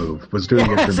doesn't move was doing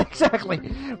it for me.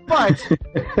 Exactly. But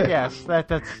yes, that's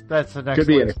the next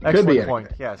excellent point.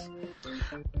 Yes.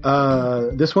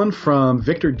 This one from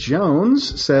Victor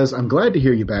Jones says, I'm glad to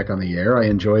hear you back on the air. I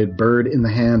enjoyed Bird in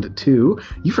the Hand, too.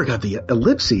 You forgot the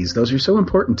ellipses. Those are so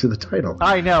important to the title.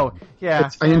 I know. Yeah.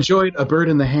 I enjoyed A Bird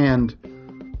in the Hand.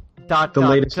 The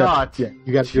latest dot. Yeah,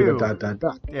 you got to do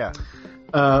the ... Yeah.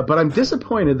 But I'm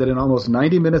disappointed that in almost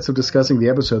 90 minutes of discussing the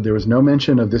episode, there was no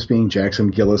mention of this being Jackson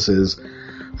Gillis's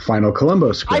final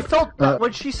Columbo script. I felt that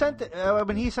when he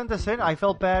sent this in, I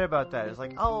felt bad about that. It's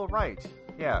like, oh, right.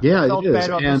 Yeah. Yeah, I felt it is. bad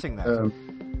about missing that.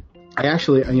 I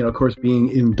actually, of course, being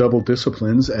in double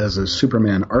disciplines as a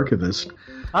Superman archivist,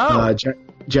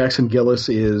 Jackson Gillis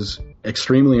is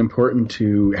extremely important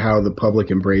to how the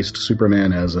public embraced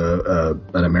Superman as an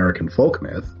American folk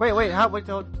myth.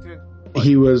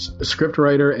 He was a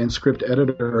scriptwriter and script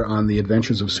editor on the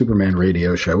Adventures of Superman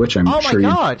radio show, which I'm sure Oh my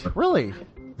God, really?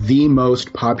 the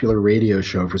most popular radio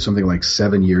show for something like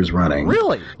 7 years running.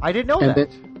 Really? I didn't know And that.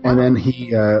 And then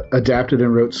he adapted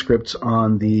and wrote scripts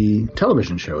on the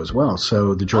television show as well.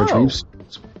 So the George Reeves.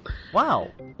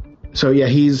 Wow. So yeah,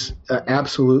 he's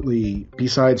absolutely,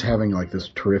 besides having like this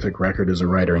terrific record as a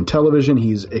writer in television,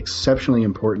 he's exceptionally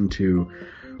important to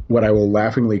what I will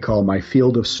laughingly call my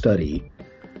field of study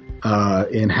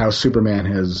in how Superman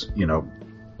has,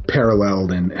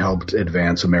 paralleled and helped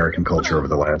advance American culture over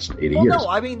the last 80 years. No,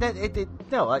 I mean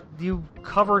you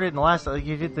covered it in the last.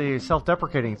 You did the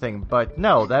self-deprecating thing, but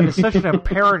no, that is such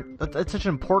that's such an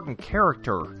important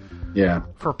character. Yeah.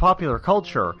 For popular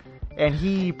culture, and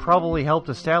he probably helped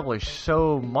establish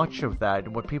so much of that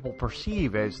and what people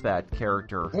perceive as that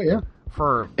character. Oh yeah.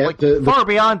 For far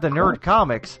beyond the nerd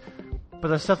comics, but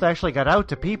the stuff that actually got out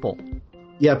to people.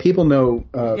 Yeah, people know.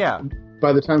 Yeah.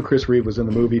 By the time Chris Reeve was in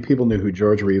the movie, people knew who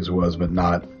George Reeves was, but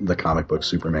not the comic book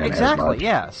Superman. Exactly. As much.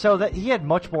 Yeah. So that he had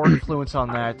much more influence on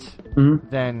that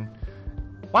than.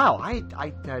 Wow, I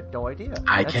had no idea.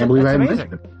 I can't believe I amazing.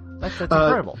 mentioned it. That's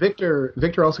incredible. Victor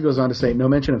also goes on to say no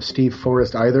mention of Steve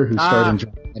Forrest either, who starred in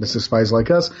John Landis' Spies Like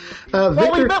Us.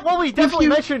 Victor, we definitely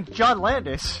mentioned John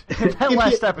Landis in that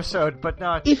last episode, but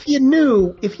not. If you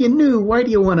knew, why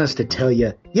do you want us to tell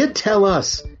you? You tell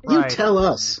us. You tell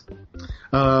us.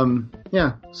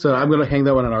 Yeah, so I'm going to hang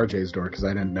that one on RJ's door because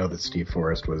I didn't know that Steve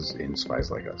Forrest was in Spies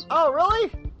Like Us. Oh,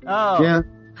 really? Oh. Yeah.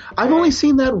 I've only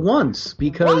seen that once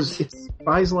because it's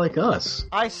Spies Like Us.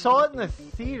 I saw it in the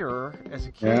theater as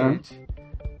a kid,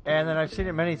 and then I've seen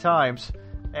it many times,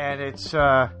 and it's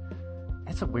a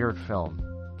weird film.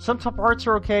 Some parts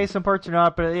are okay, some parts are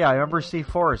not, but yeah, I remember Steve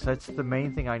Forrest. That's the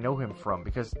main thing I know him from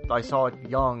because I saw it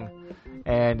young,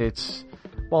 and it's,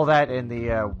 that and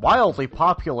the wildly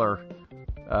popular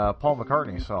Paul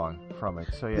McCartney song from it.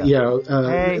 So yeah.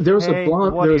 Yeah. There was a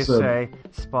blonde. What do you say?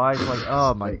 Spies like.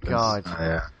 Oh my God.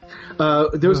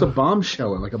 There was a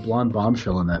bombshell, like a blonde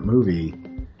bombshell in that movie,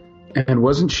 and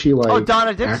wasn't she like?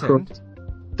 Donna Dixon.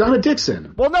 Donna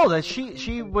Dixon. Well, no, that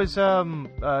she was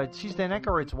she's Dan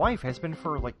Aykroyd's wife. Has been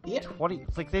for like 20.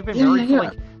 Like they've been married for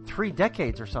like 3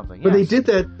 decades or something. But they did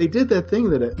that thing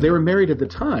that they were married at the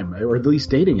time, or at least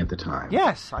dating at the time.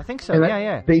 Yes, I think so.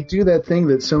 And they do that thing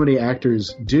that so many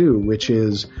actors do, which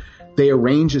is they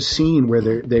arrange a scene where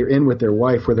they're in with their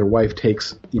wife, where their wife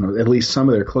takes at least some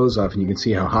of their clothes off, and you can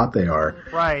see how hot they are.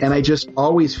 Right. And I just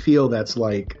always feel that's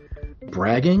like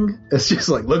bragging. It's just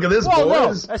like, look at this,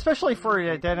 boys. No, especially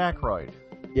for Dan Aykroyd.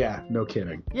 Yeah, no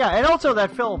kidding. Yeah, and also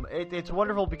that film, it's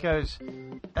wonderful because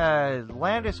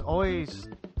Landis always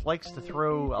likes to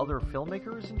throw other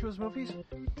filmmakers into his movies.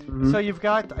 Mm-hmm. So you've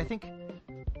got, I think,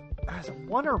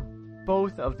 one or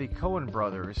both of the Coen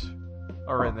brothers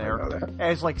are in there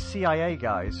as like CIA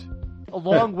guys,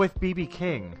 along with B.B.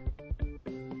 King.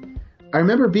 I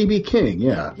remember B.B. King,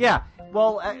 yeah. Yeah,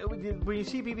 well, when you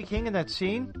see B.B. King in that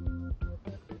scene,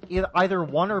 either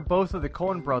one or both of the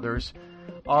Coen brothers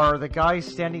are the guys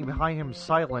standing behind him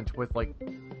silent with like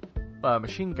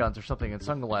machine guns or something and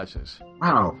sunglasses.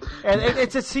 Wow. And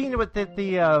it's a scene with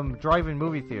the drive-in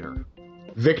movie theater.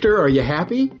 Victor, are you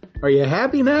happy? Are you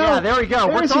happy now? Yeah, there we go.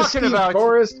 We're talking about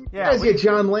Forrest. Yeah, there's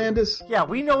John Landis. Yeah,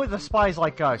 we know the Spies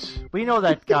Like Us. We know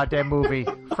that goddamn movie,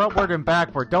 frontward and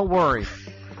backward. Don't worry.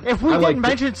 If we didn't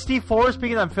mention Steve Forrest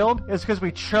being in that film, it's because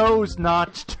we chose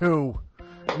not to,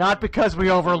 not because we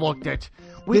overlooked it.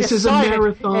 This is a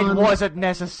marathon. It wasn't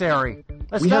necessary.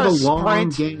 We have a long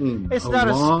game. It's not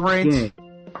a sprint.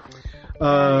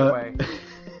 Anyway.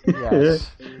 Yes.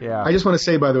 Yeah. I just want to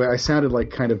say, by the way, I sounded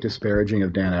like kind of disparaging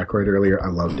of Dan Aykroyd earlier. I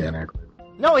love Dan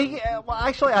Aykroyd. No,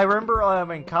 actually, I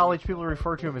remember in college people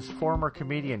referred to him as former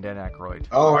comedian Dan Aykroyd.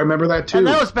 Oh, I remember that too. And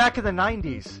that was back in the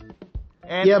 90s.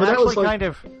 And yeah, but that was like kind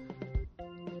of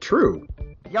true.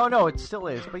 Yeah, no, it still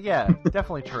is, but yeah,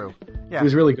 definitely true. Yeah, he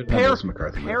was really good. Melissa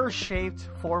McCarthy. Pear-shaped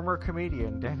former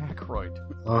comedian Dan Aykroyd.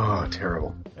 Oh,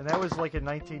 terrible! And that was like in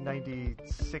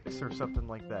 1996 or something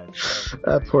like that. So,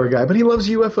 that poor guy, but he loves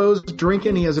UFOs,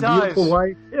 drinking. He has a beautiful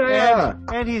wife. Yeah,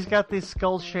 and he's got this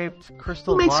skull-shaped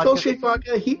crystal. He makes skull-shaped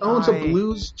vodka. He owns a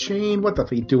blues chain. What the?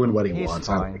 He's doing what he wants.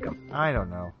 Fine. I don't like him. I don't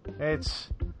know. It's.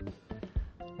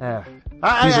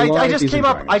 I just came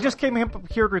up. I just came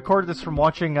here to record this from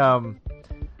watching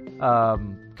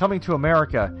Coming to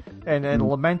America and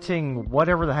lamenting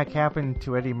whatever the heck happened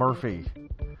to Eddie Murphy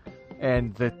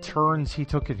and the turns he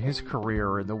took in his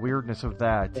career and the weirdness of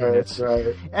that. That's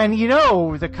right. And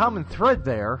the common thread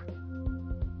there,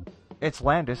 it's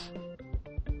Landis.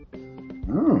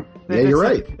 Yeah, you're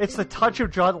right. It's the touch of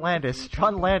John Landis.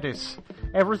 John Landis,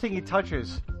 everything he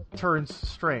touches turns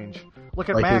strange. Look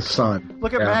at like Max. His son.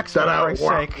 Look at Max, for Christ's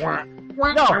sake.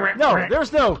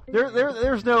 No,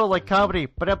 there's no like comedy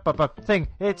thing.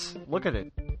 It's look at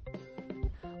it.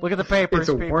 Look at the papers, It's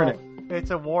a people. warning. It's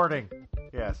a warning.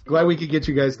 Yes. Glad we could get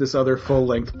you guys this other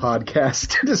full-length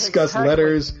podcast to discuss Exactly.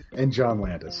 letters and John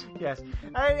Landis. Yes.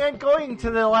 And going to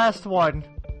the last one.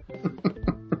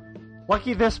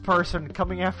 Lucky this person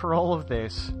coming after all of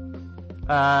this.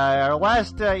 Our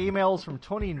last email is from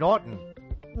Tony Norton,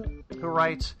 who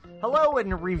writes, "Hello,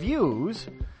 in reviews,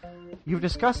 you've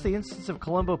discussed the instance of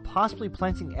Columbo possibly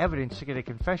planting evidence to get a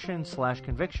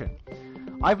confession/conviction.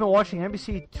 I've been watching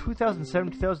NBC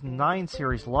 2007-2009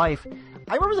 series Life.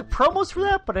 I remember the promos for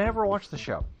that, but I never watched the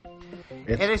show.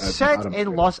 It is set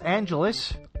in Los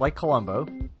Angeles, like Columbo.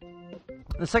 In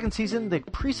the second season, the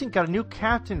precinct got a new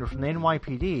captain from the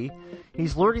NYPD.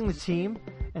 He's alerting the team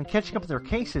and catching up with their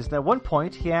cases. And at one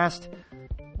point, he asked,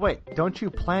 'Wait, don't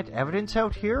you plant evidence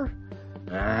out here?'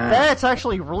 That's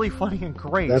actually really funny and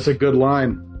great. That's a good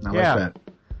line. I Yeah. like that.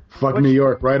 Fuck New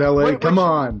York, right, LA? Come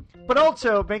on. But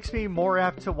also, it makes me more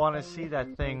apt to want to see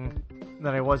that thing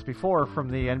than I was before from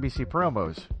the NBC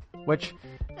promos, which,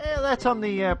 that's on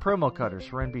the promo cutters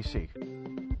for NBC.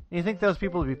 You think those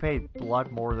people would be paid a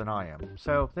lot more than I am.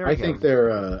 So, there you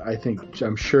go.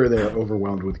 I'm sure they're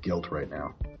overwhelmed with guilt right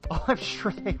now. Oh, I'm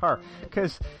sure they are,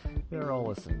 because they're all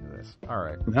listening to this. All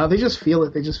right. No, they just feel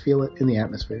it. They just feel it in the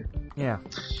atmosphere. Yeah.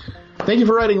 Thank you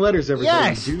for writing letters, everybody.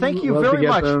 Yes, We do thank you love to very get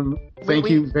much. them. Thank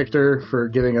you, Victor, for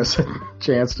giving us a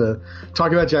chance to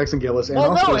talk about Jackson Gillis and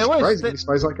Well, also no, it was surprisingly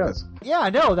Spies Like Us. Yeah,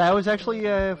 no, that was actually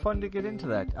fun to get into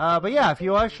that. But yeah, if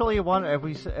you actually want,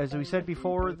 as we said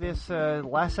before this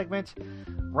last segment,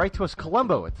 write to us,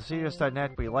 Columbo at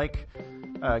thecds.net. We like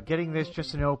getting this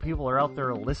just to know people are out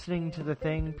there listening to the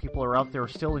thing. People are out there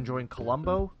still enjoying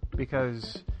Columbo,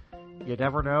 because you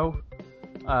never know,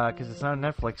 because it's not on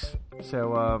Netflix.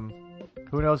 So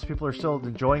who knows if people are still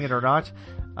enjoying it or not.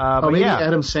 But Maybe yeah.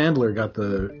 Adam Sandler got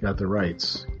the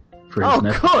rights for his Oh,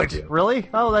 Netflix good! deal. Really?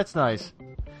 Oh, that's nice.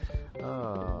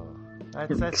 Oh,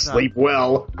 that's Sleep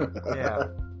well. Yeah.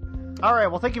 All right.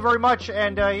 Well, thank you very much,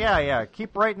 and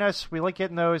keep writing us. We like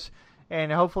getting those,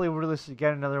 and hopefully we'll do this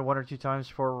again another one or two times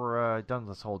before we're done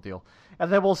with this whole deal,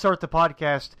 and then we'll start the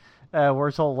podcast where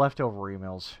it's all leftover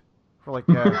emails for like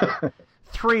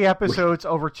 3 episodes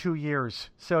over 2 years.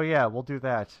 So yeah, we'll do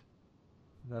that.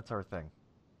 That's our thing.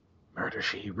 Murder,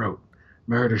 She Wrote.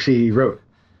 Murder, She Wrote.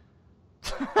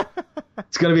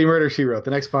 It's going to be Murder, She Wrote.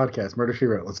 The next podcast, Murder, She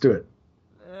Wrote. Let's do it.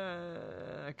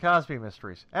 Cosby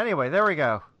Mysteries. Anyway, there we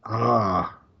go.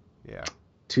 Ah. Yeah.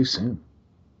 Too soon.